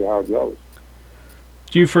 and see how it goes."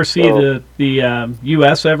 Do you foresee So, the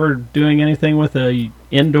U.S. ever doing anything with the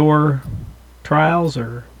indoor trials,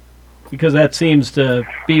 or because that seems to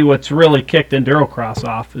be what's really kicked endurocross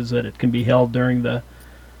off, is that it can be held during the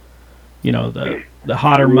the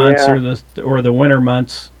hotter months yeah, or the winter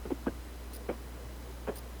months.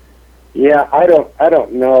 yeah, I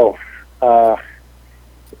don't know. Uh,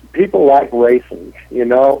 People like racing, you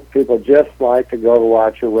know. People just like to go to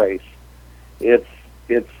watch a race. It's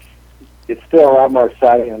it's it's still a lot more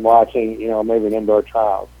exciting than watching, you know, maybe an indoor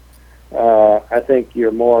trials. I think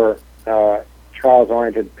your more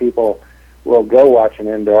trials-oriented people will go watch an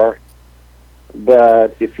indoor.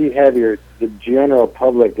 But if you have the general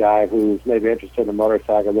public guy who's maybe interested in a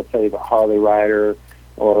motorcycle, let's say a Harley rider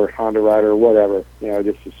or Honda rider or whatever, you know,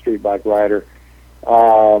 just a street bike rider,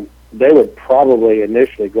 they would probably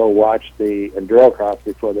initially go watch the endurocross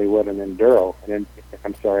before they would an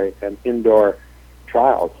indoor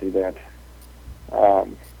trials event,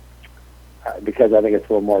 um, because I think it's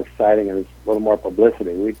a little more exciting and there's a little more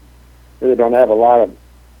publicity. We really don't have a lot of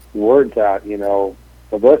words out, you know,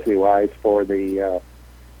 publicity-wise for the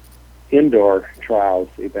indoor trials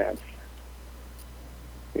events.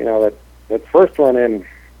 You know, that first one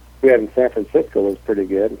we had in San Francisco was pretty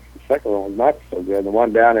good. The second one was not so good. The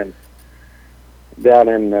one down in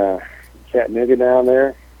Chattanooga down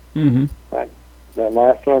there, Mm-hmm. that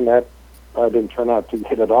last one, that didn't turn out too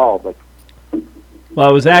good at all. But Well,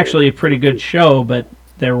 it was actually a pretty good show, but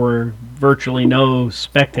there were virtually no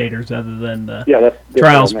spectators other than the yeah, that's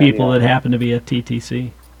trials different, people yeah. that happened to be at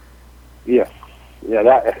TTC. Yes,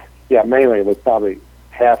 mainly it was probably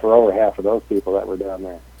half or over half of those people that were down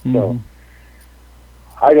there. Mm-hmm. So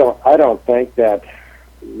I don't think that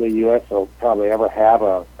the U.S. will probably ever have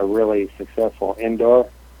a really successful indoor,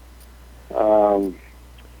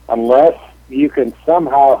 unless you can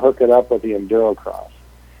somehow hook it up with the endurocross.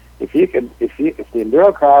 If the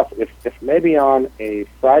endurocross, if maybe on a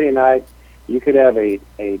Friday night you could have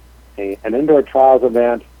an indoor trials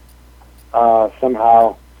event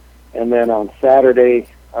somehow, and then on Saturday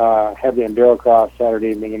have the endurocross Saturday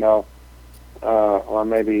evening, you know, or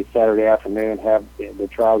maybe Saturday afternoon have the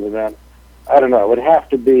trials event. I don't know. It would have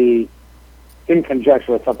to be in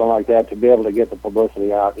conjunction with something like that to be able to get the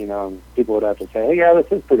publicity out, you know, and people would have to say, hey, yeah,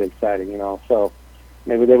 this is pretty exciting, you know. So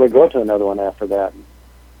maybe they would go to another one after that,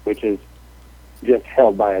 which is just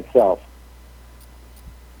held by itself.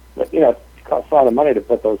 But, you know, it costs a lot of money to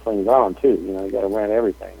put those things on, too. You know, you got to rent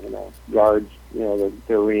everything, you know, guards, you know,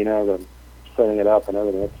 the arena, the setting it up and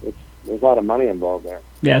everything. There's a lot of money involved there.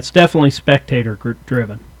 Yeah, it's definitely spectator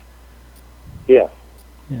driven. Yeah.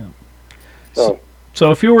 Yeah. So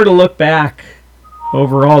So if you were to look back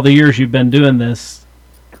over all the years you've been doing this,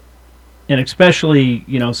 and especially,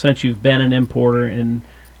 you know, since you've been an importer, and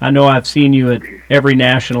I know I've seen you at every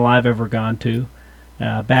national I've ever gone to,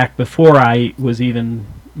 back before I was even,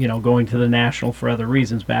 you know, going to the national for other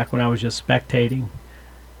reasons, back when I was just spectating.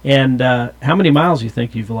 And how many miles do you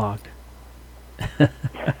think you've logged?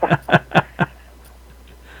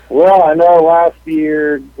 well, I know last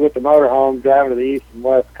year with the motorhome driving to the east and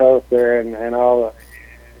west coast there and all the,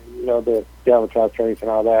 you know, the albatross trains and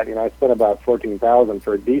all that, you know, I spent about 14,000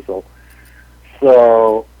 for diesel.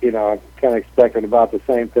 So, you know, I'm kind of expecting about the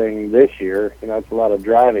same thing this year. You know, it's a lot of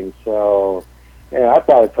driving. So, yeah, I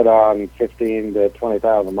probably put on 15 to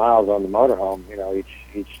 20,000 miles on the motorhome, you know,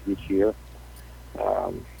 each year.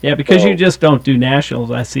 Yeah, because you just don't do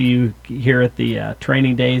nationals. I see you here at the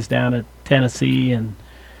training days down at Tennessee, and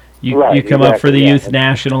you come up for the youth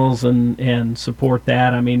nationals and support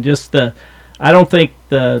that. I mean, just I don't think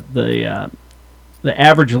the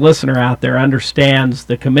average listener out there understands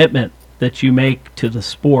the commitment that you make to the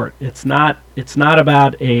sport. It's not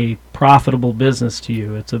about a profitable business to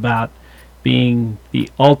you. It's about being the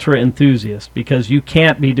ultra enthusiast, because you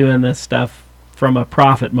can't be doing this stuff from a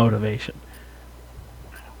profit motivation.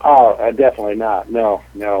 Oh, definitely not. No.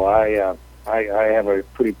 I have a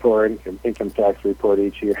pretty poor income tax report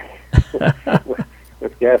each year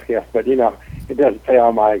with gas, but you know, it doesn't pay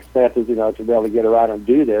all my expenses, you know, to be able to get around and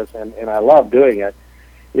do this, and I love doing it.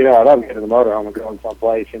 You know, I love getting in the motorhome and going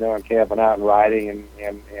someplace, you know, and camping out and riding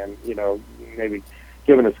and you know, maybe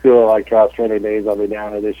giving a school like Trials Training Days. I'll be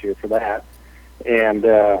down there this year for that. And,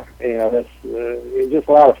 you know, it's just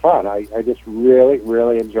a lot of fun. I just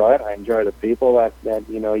really enjoy it. I enjoy the people that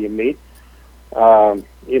you know, you meet.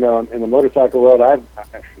 You know, in the motorcycle world,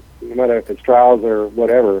 no matter if it's trials or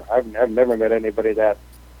whatever, I've never met anybody that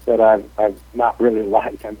I've not really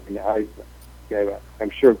liked. I mean, I'm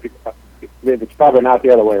sure it's probably not the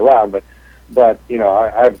other way around, but you know,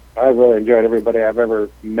 I've really enjoyed everybody I've ever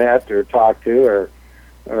met or talked to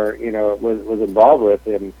or was involved with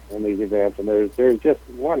in these events. And there's just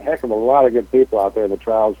one heck of a lot of good people out there in the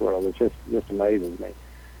trials world. It just amazes me.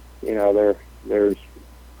 They're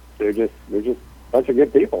just a bunch of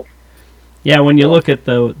good people. Yeah, when you look at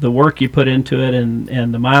the work you put into it,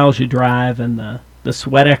 and the miles you drive, and the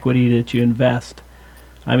sweat equity that you invest,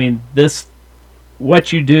 I mean,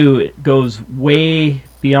 what you do, it goes way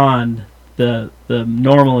beyond the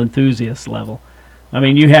normal enthusiast level. I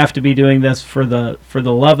mean, you have to be doing this for the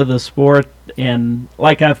love of the sport, and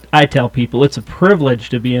like I tell people, it's a privilege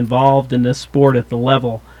to be involved in this sport at the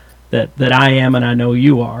level that I am, and I know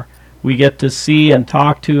you are. We get to see and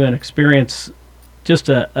talk to and experience just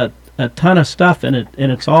a ton of stuff in it,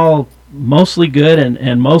 and it's all mostly good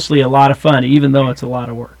and mostly a lot of fun, even though it's a lot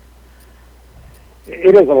of work.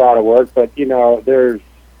 It is a lot of work, but there's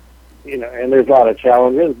and there's a lot of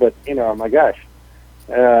challenges, but my gosh,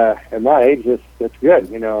 at my age, it's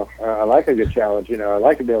good. I like a good challenge. I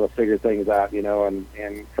like to be able to figure things out. And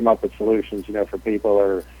come up with solutions. For people,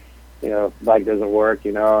 or bike doesn't work.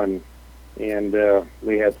 And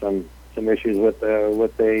we had some issues with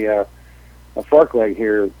a fork leg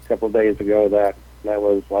here a couple of days ago that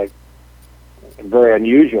was like very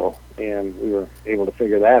unusual, and we were able to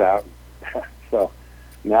figure that out. So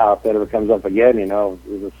now, if that ever comes up again,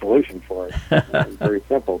 there's a solution for it. It's very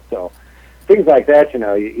simple. So things like that,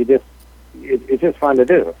 it's just fun to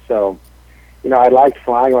do. So, I liked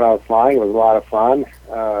flying when I was flying. It was a lot of fun.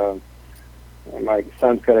 And my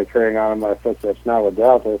son's kind of carrying on in my footsteps now with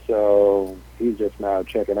Delta, so he's just now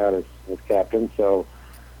checking out his captain. So,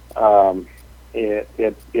 flying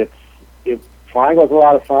was a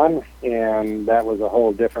lot of fun, and that was a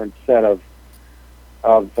whole different set of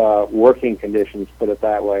working conditions, put it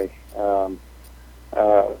that way.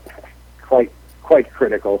 Quite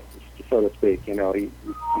critical, so to speak. You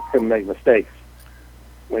couldn't make mistakes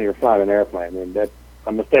when you're flying an airplane. I mean, that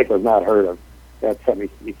a mistake was not heard of. That's something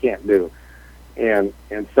you can't do. And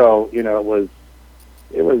so it was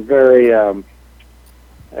very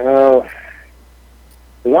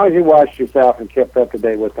as long as you watched yourself and kept up to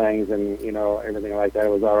date with things and everything like that, it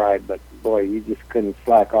was all right. But boy, you just couldn't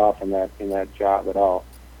slack off in that job at all.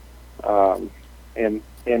 And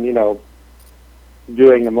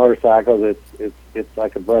doing the motorcycles, it's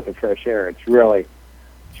like a breath of fresh air. It's really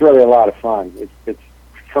a lot of fun. It's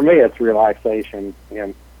for me, it's relaxation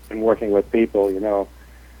and working with people,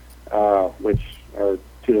 which are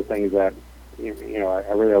two of the things that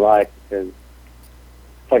I really like. Because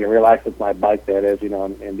I can relax with my bike, that is,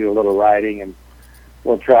 and do a little riding and a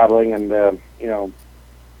little traveling and,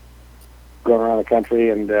 going around the country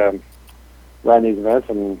and riding these events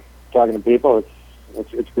and talking to people.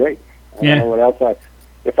 It's great. I don't know what else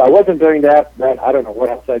if I wasn't doing that, I don't know what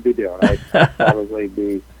else I'd be doing. I'd probably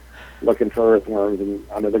be looking for earthworms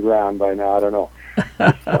under the ground by now. I don't know.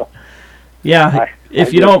 So, yeah.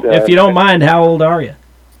 If you don't mind, how old are you?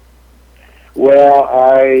 Well,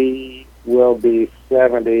 I will be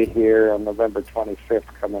 70 here on November 25th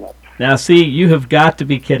coming up. Now, see, you have got to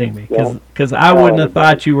be kidding me, because I wouldn't have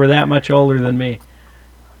thought you were that much older than me.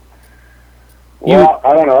 Well,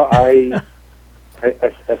 I don't know. I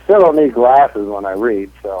still don't need glasses when I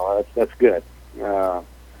read, so that's good. I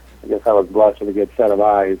guess I was blessed with a good set of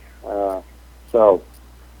eyes.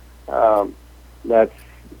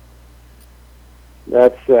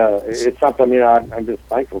 It's something, I'm just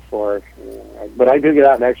thankful for. But I do get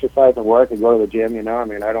out and exercise and work and go to the gym, I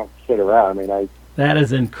mean, I don't sit around. I mean, that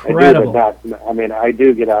is incredible. I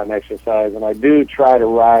do get out and exercise, and I do try to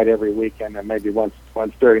ride every weekend, and maybe once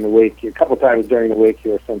during the week, a couple times during the week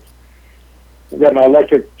here, since I've got my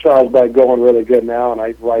electric Charles bike going really good now, and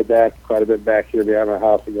I ride that quite a bit back here behind my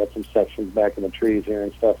house. We got some sections back in the trees here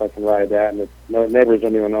and stuff. I can ride that, and the neighbors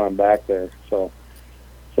don't even know I'm back there. So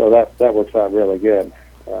that works out really good.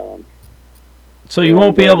 So you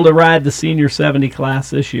won't be able to ride the Senior 70 class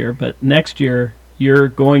this year, but next year you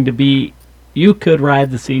could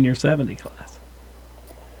ride the Senior 70 class.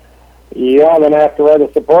 Yeah, I'm going to have to ride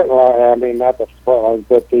the support line. I mean, not the support lines,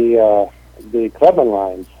 but the clubman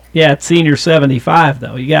lines. Yeah, it's Senior 75,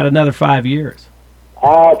 though. You got another 5 years.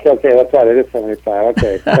 Okay, that's right. It is 75.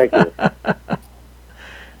 Okay, thank you.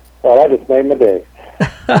 Well, I just made my day.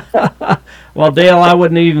 Well, Dale, I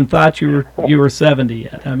wouldn't have even thought you were 70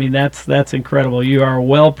 yet. I mean, that's incredible. You are a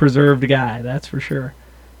well-preserved guy, that's for sure.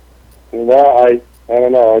 Well, I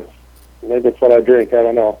don't know. Maybe it's what I drink. I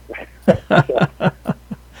don't know.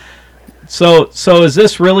 So is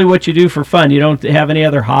this really what you do for fun? You don't have any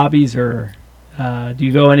other hobbies, or do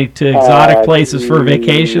you go to exotic places for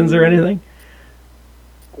vacations or anything?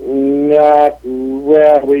 Well,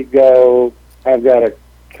 we go. I've got a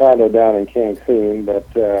condo down in Cancun, but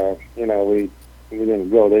we didn't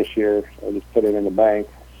go this year. I just put it in the bank.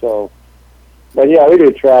 So, but yeah, we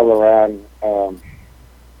do travel around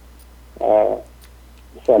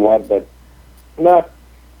somewhat, but not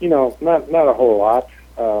not a whole lot.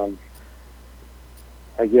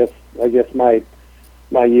 I guess my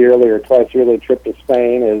yearly or twice yearly trip to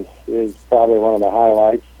Spain is probably one of the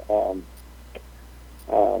highlights.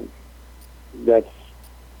 That's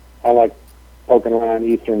I like poking around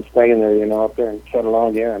eastern Spain there, up there in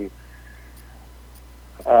Catalonia, and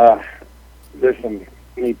there's some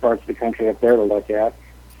neat parts of the country up there to look at.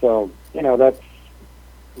 So, that's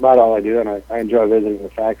about all I do, and I enjoy visiting the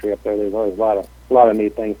factory up there. There's always a lot of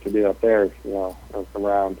neat things to do up there,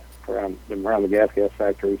 around the gas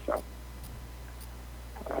factory.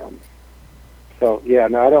 So yeah,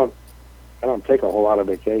 no, I don't take a whole lot of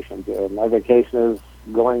vacations. My vacation is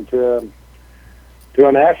going to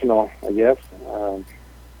a national, I guess.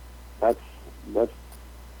 That's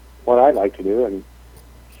what I like to do, and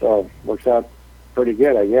so works out pretty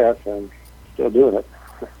good, I guess. I'm still doing it.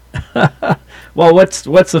 Well, what's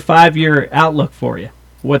the 5-year outlook for you?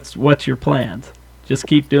 What's your plans? Just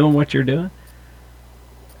keep doing what you're doing?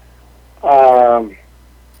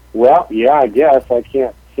 Well, yeah, I guess I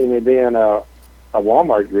can't see me being a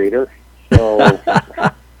Walmart greeter, so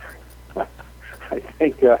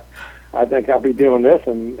I think I'll be doing this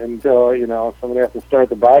until somebody has to start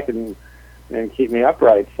the bike and keep me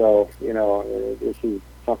upright. So this is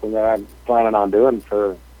something that I'm planning on doing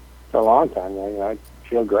for a long time. I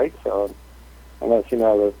feel great. So unless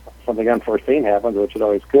something unforeseen happens, which it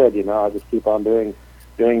always could, I'll just keep on doing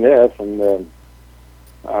this. And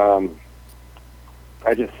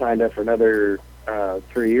I just signed up for another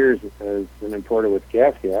 3 years as an importer with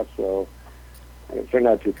Gas, so I'm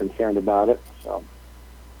not too concerned about it. So.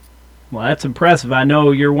 Well, that's impressive. I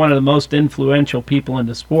know you're one of the most influential people in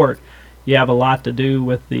the sport. You have a lot to do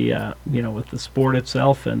with the with the sport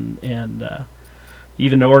itself, and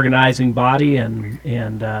even the organizing body and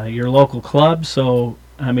your local club. So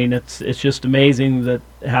I mean, it's just amazing that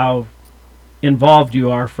how involved you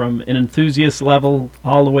are from an enthusiast level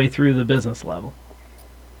all the way through the business level.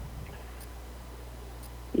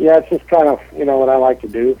 Yeah, it's just kind of what I like to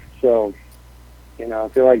do. So I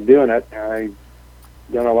feel like doing it. I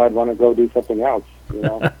don't know why I'd want to go do something else,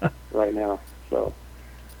 right now. So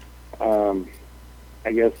I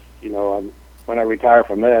guess when I retire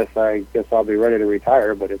from this, I guess I'll be ready to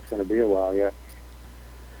retire, but it's going to be a while yet.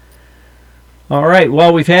 All right.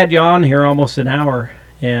 Well, we've had you on here almost an hour,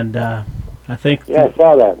 and I think I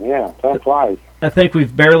saw that. Yeah, time flies. I think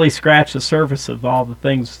we've barely scratched the surface of all the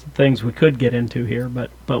things we could get into here, but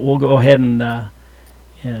we'll go ahead and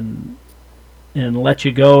let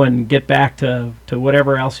you go and get back to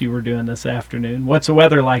whatever else you were doing this afternoon. What's the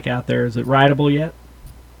weather like out there? Is it rideable yet?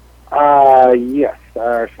 Yes.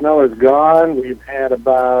 Our snow is gone. We've had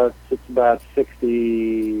about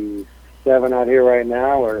 67 out here right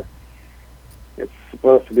now, or it's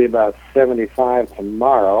supposed to be about 75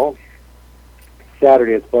 tomorrow.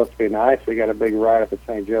 Saturday it's supposed to be nice. We got a big ride up at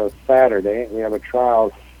St. Joe's Saturday. We have a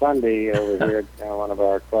trial Sunday over here at one of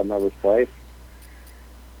our club members' place.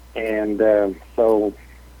 And so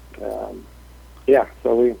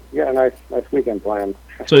we got a nice weekend planned.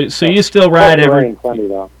 So you still ride every plenty,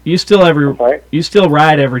 though. you still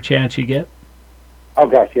ride every chance you get? Oh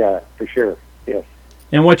gosh, yeah, for sure. Yes.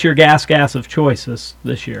 And what's your gas of choice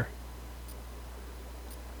this year?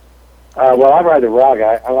 Well, I ride the Rug.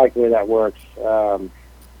 I like the way that works.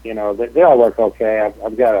 They all work okay.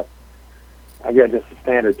 I've got just a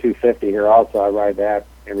standard 250 here. Also, I ride that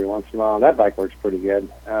every once in a while. And that bike works pretty good.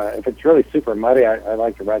 If it's really super muddy, I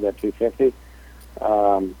like to ride that 250.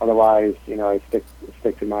 Otherwise, I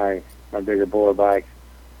stick to my bigger bore bike.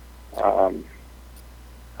 But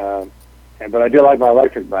I do like my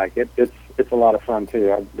electric bike. It's a lot of fun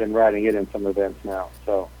too. I've been riding it in some events now,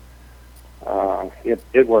 so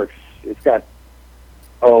it works. It's got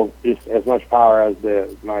just as much power as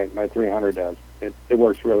my 300 does. It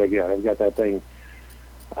works really good. I've got that thing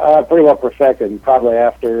pretty well perfected. And probably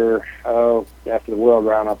after the world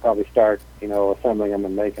round, I'll probably start assembling them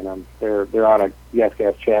and making them. They're on a gas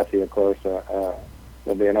chassis, of course. There'll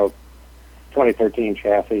be an 2013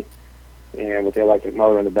 chassis, and with the electric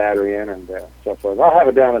motor and the battery in and so forth. I'll have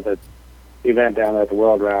it down at the event down at the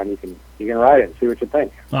world round. You can ride it and see what you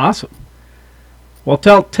think. Awesome. Well,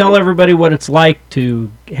 tell everybody what it's like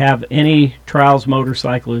to have any trials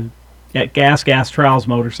motorcycle, gas trials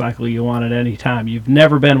motorcycle you want at any time. You've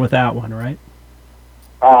never been without one, right?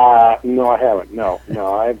 No, I haven't. No.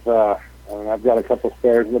 I've got a couple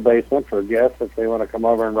spares in the basement for guests if they want to come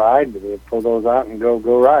over and ride. They pull those out and go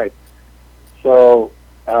ride. So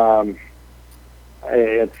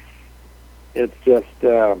it's it's just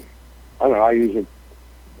I don't know.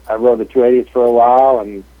 I rode the 280s for a while,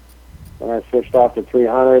 and then I switched off to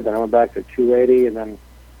 300. Then I went back to 280, and then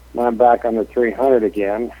now I'm back on the 300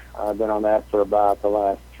 again. I've been on that for about the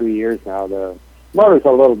last 3 years now. The motor's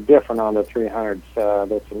a little different on the 300s.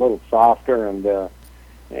 That's a little softer, and to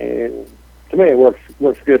me, it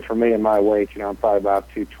works good for me and my weight. I'm probably about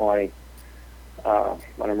 220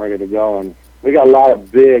 when I'm ready to go. And we got a lot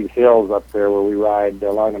of big hills up there where we ride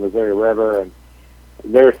along the Missouri River, and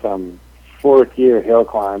there's some fourth-year hill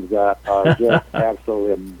climbs that are just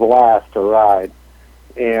absolutely a blast to ride.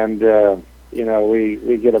 And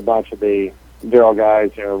we get a bunch of the Darrell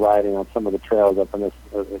guys riding on some of the trails up in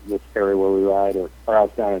this area where we ride, or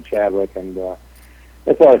else down in Chadwick, and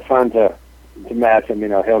it's always fun to match them,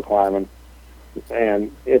 hill climbing.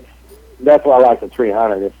 And that's why I like the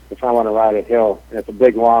 300. If I want to ride a hill, and it's a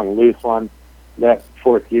big, long, loose one, that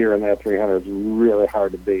fourth gear in that 300 is really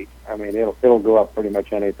hard to beat. I mean, it'll go up pretty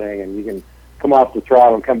much anything, and you can come off the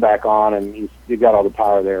throttle and come back on, and you got all the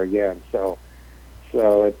power there again. So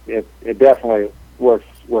it definitely works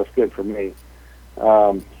good for me.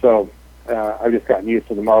 I've just gotten used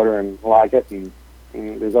to the motor and like it, and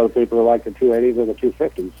there's other people who like the 280s or the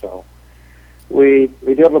 250s. So we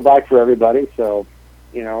do have a bike for everybody. So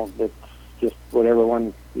it's just whatever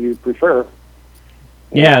one you prefer.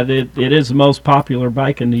 Yeah, it is the most popular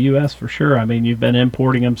bike in the U.S. for sure. I mean, you've been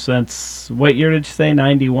importing them since, what year did you say,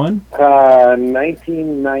 91?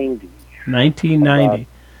 1990. 1990.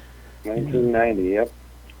 1990, yep.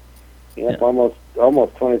 Yep,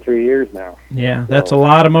 almost 23 years now. Yeah, that's a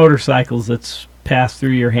lot of motorcycles that's passed through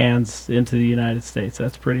your hands into the United States.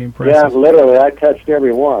 That's pretty impressive. Yeah, literally, I touched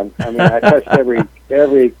every one. I mean, I touched every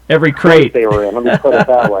crate they were in. Let me put it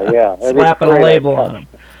that way, yeah. Slapping a label on them.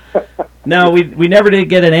 No, we never did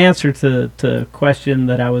get an answer to a question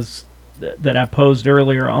that I posed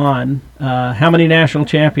earlier on. How many national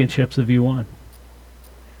championships have you won?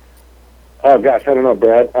 Oh gosh, I don't know,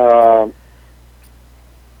 Brad.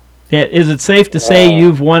 Is it safe to say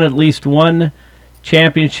you've won at least one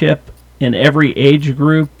championship in every age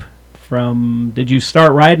group? Did you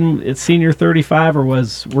start riding at senior 35, or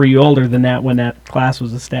were you older than that when that class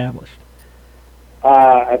was established?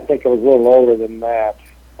 I think I was a little older than that.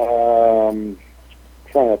 Trying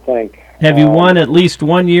to think. Have you won at least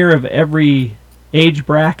 1 year of every age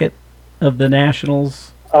bracket of the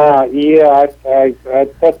nationals? Yeah,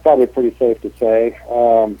 that's probably pretty safe to say.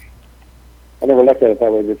 I never looked at it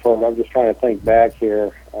that way before, but I'm just trying to think back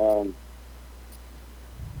here.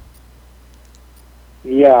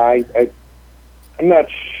 Yeah, I'm not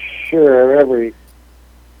sure every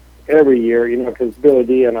year, because Billy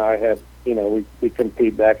D and I had, we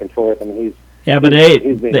compete back and forth, and he's. Yeah, but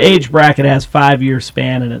the age bracket has 5-year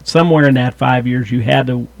span in it. Somewhere in that 5 years, you had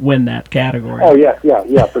to win that category. Oh yeah,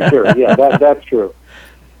 for sure. Yeah, that's true.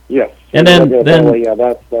 Yes. And then yeah,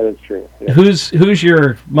 that is true. Yeah. Who's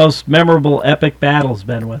your most memorable epic battles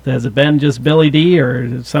been with? Has it been just Billy D, or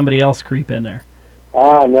did somebody else creep in there?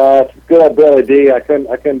 No, it's good old Billy D. I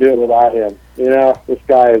couldn't do it without him. This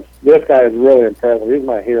guy is really impressive. He's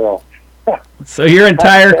my hero. So your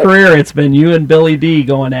entire career, it's been you and Billy D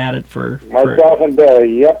going at it for myself and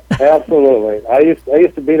Billy. Yep, absolutely. I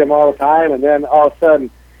used to beat him all the time, and then all of a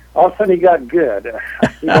sudden he got good.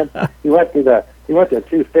 he went to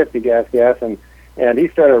 250 gas, and he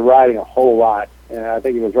started riding a whole lot. And I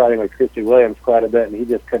think he was riding with Christy Williams quite a bit, and he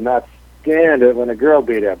just could not stand it when a girl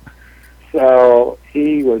beat him. So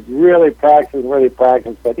he was really practicing,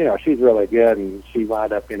 but she's really good, and she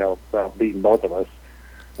wound up beating both of us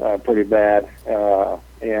pretty bad.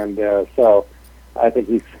 So I think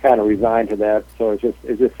he's kind of resigned to that. So it's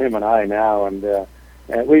just him and I now, and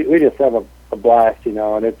we just have a blast,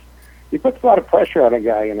 and it puts a lot of pressure on a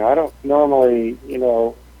guy. I don't normally,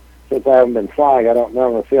 since I haven't been flying, I don't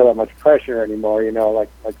normally feel that much pressure anymore. Like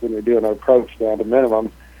when you're doing an approach down to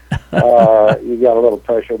minimum, you got a little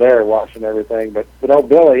pressure there watching everything. But old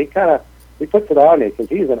Billy, he puts it on you because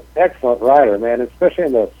he's an excellent rider, man, especially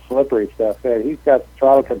in the slippery stuff. Man, he's got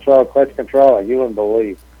throttle control, clutch control, like you wouldn't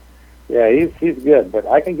believe. Yeah, he's good, but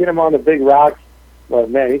I can get him on the big rocks. But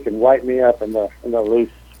man, he can wipe me up in the loose.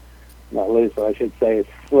 Not loose, but I should say it's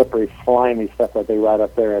slippery, slimy stuff that they ride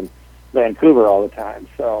up there in Vancouver all the time.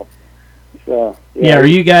 So yeah. Are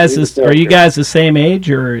you guys the same age,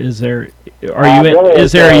 or is there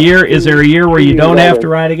is there a year where you don't have to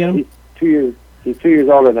ride again? He's 2 years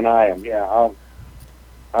older than I am. Yeah,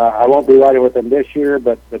 I won't be riding with him this year,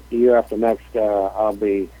 but the year after next, we'll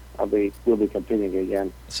be competing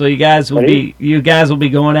again. So you guys will be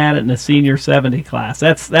going at it in the senior 70 class.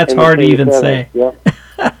 That's hard to even say. Yep.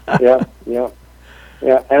 Yeah.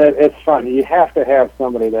 Yeah, and it's fun. You have to have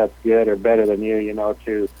somebody that's good or better than you,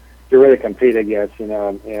 to really compete against,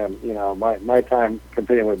 and my time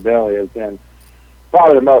competing with Billy has been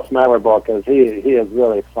probably the most memorable because he is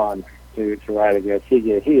really fun to ride against. He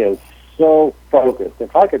is so focused.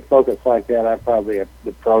 If I could focus like that, I'd probably be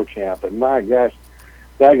the pro champ. And my gosh,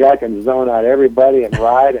 that guy can zone out everybody and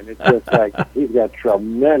ride, and it's just like he's got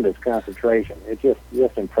tremendous concentration. It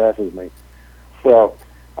just impresses me. So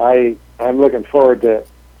I'm looking forward to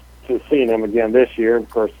seeing him again this year. Of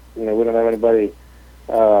course, we don't have anybody.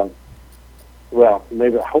 Well,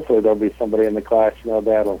 maybe hopefully there'll be somebody in the class,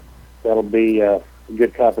 that'll be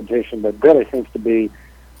good competition. But Billy seems to be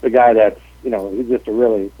the guy that's he's just a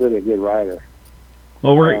really really good rider.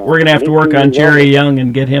 Well, we're gonna have to work on Jerry Young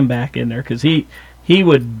and get him back in there because he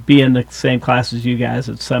would be in the same class as you guys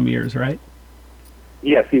at some years, right?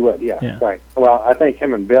 Yes, he would. Yeah. Right. Well, I think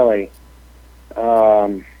him and Billy.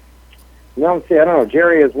 See, I don't know.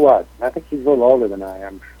 Jerry is what? I think he's a little older than I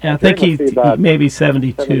am. Yeah, I think he maybe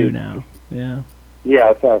 72 now. Yeah. Yeah,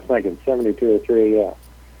 that's what I was thinking. 72 or 3. Yeah.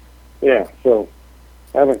 Yeah. So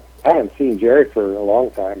I haven't seen Jerry for a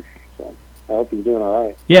long time. So I hope he's doing all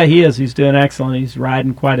right. Yeah, he is. He's doing excellent. He's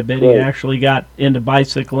riding quite a bit. Great. He actually got into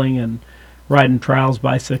bicycling and riding trials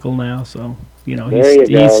bicycle now. So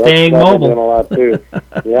he's staying mobile. Doing a lot too.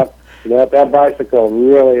 Yep. That bicycle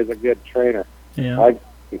really is a good trainer. Yeah.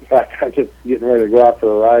 In fact, I'm just getting ready to go out for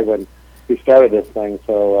a ride when we started this thing.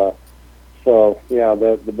 So yeah,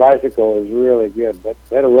 the bicycle is really good. But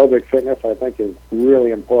that aerobic fitness, I think, is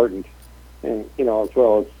really important, and as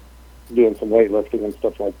well as doing some weightlifting and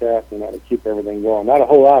stuff like that. To keep everything going. Not a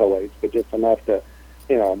whole lot of weights, but just enough to,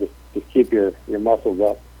 just keep your muscles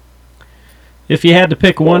up. If you had to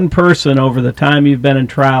pick one person over the time you've been in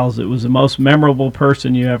trials that was the most memorable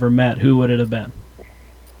person you ever met, who would it have been?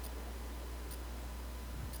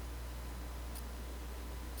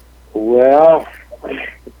 Well,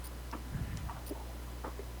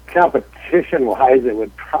 competition-wise, it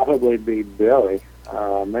would probably be Billy,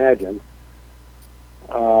 imagine.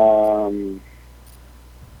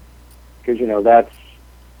 Because,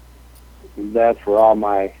 that's where all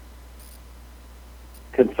my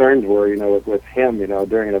concerns were, with him,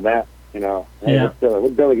 during an event, Yeah.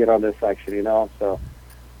 Would Billy get on this section, So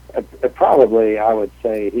probably I would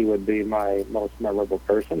say he would be my most memorable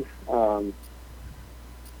person.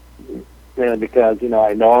 Mainly because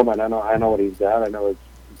I know him and I know what he's done. I know his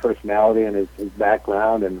personality and his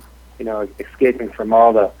background, and escaping from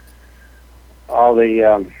all the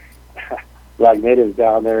like natives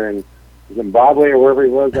down there in Zimbabwe or wherever he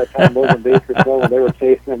was that time, Mozambique or so, when they were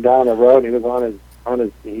chasing him down the road. And he was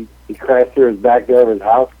he crashed through his back door of his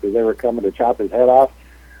house because they were coming to chop his head off.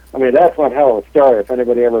 I mean, that's one hell of a story. If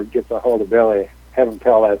anybody ever gets a hold of Billy, have him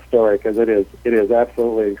tell that story because it is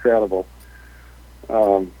absolutely incredible.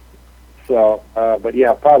 But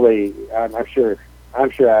yeah, probably I'm sure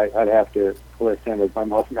I'd have to list him as my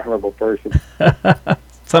most memorable person.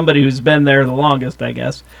 Somebody who's been there the longest, I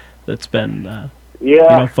guess. That's been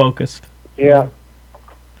focused. Yeah.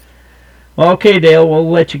 Well, okay, Dale. We'll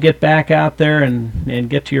let you get back out there and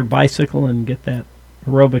get to your bicycle and get that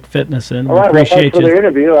aerobic fitness in. All right. Appreciate thanks for the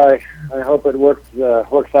interview. I hope it works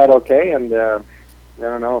out okay. And I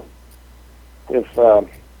don't know if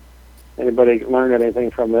anybody learned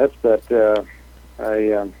anything from this, but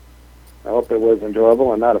I hope it was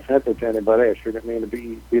enjoyable and not offensive to anybody. I sure didn't mean to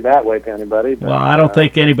be that way to anybody. But, well, I don't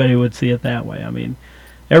think anybody would see it that way. I mean,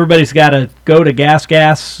 everybody's got to go to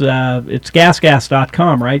GasGas. It's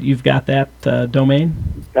GasGas.com, right? You've got that domain?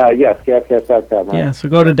 Yes, GasGas.com. Right? Yeah, so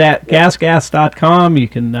go to GasGas.com. You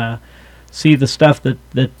can see the stuff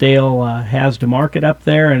that Dale has to market up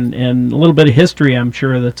there, and a little bit of history, I'm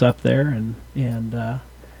sure, that's up there. And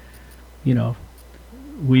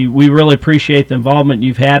we really appreciate the involvement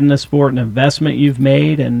you've had in the sport and investment you've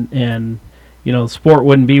made, and the sport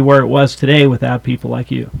wouldn't be where it was today without people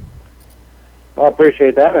like you. Well, I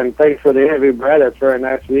appreciate that, and thanks for the interview, Brad. That's very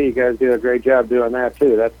nice of you. You guys do a great job doing that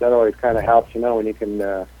too. That always kind of helps, when you can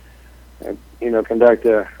conduct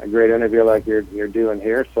a great interview like you're doing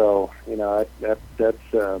here. So that's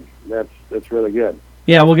really good.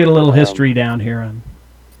 Yeah, we'll get a little history down here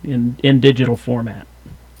in digital format.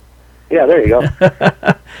 Yeah, there you go.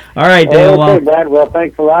 All right, Dale. Okay, Brad. Well,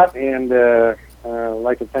 thanks a lot, and I'd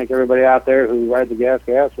like to thank everybody out there who rides the Gas.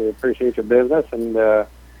 We appreciate your business, and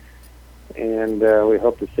we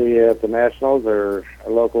hope to see you at the Nationals or a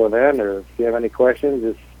local event. Or if you have any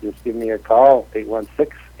questions, just give me a call,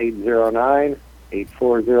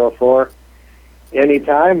 816-809-8404.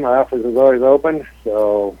 Anytime. My office is always open,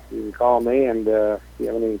 so you can call me, and if you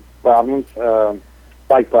have any problems,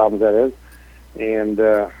 bike problems, that is, and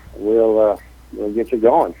we'll we'll get you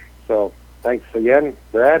going. So thanks again,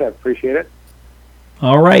 Brad. I appreciate it.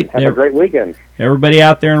 All right. Have a great weekend. Everybody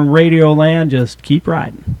out there in Radio Land, just keep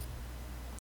riding.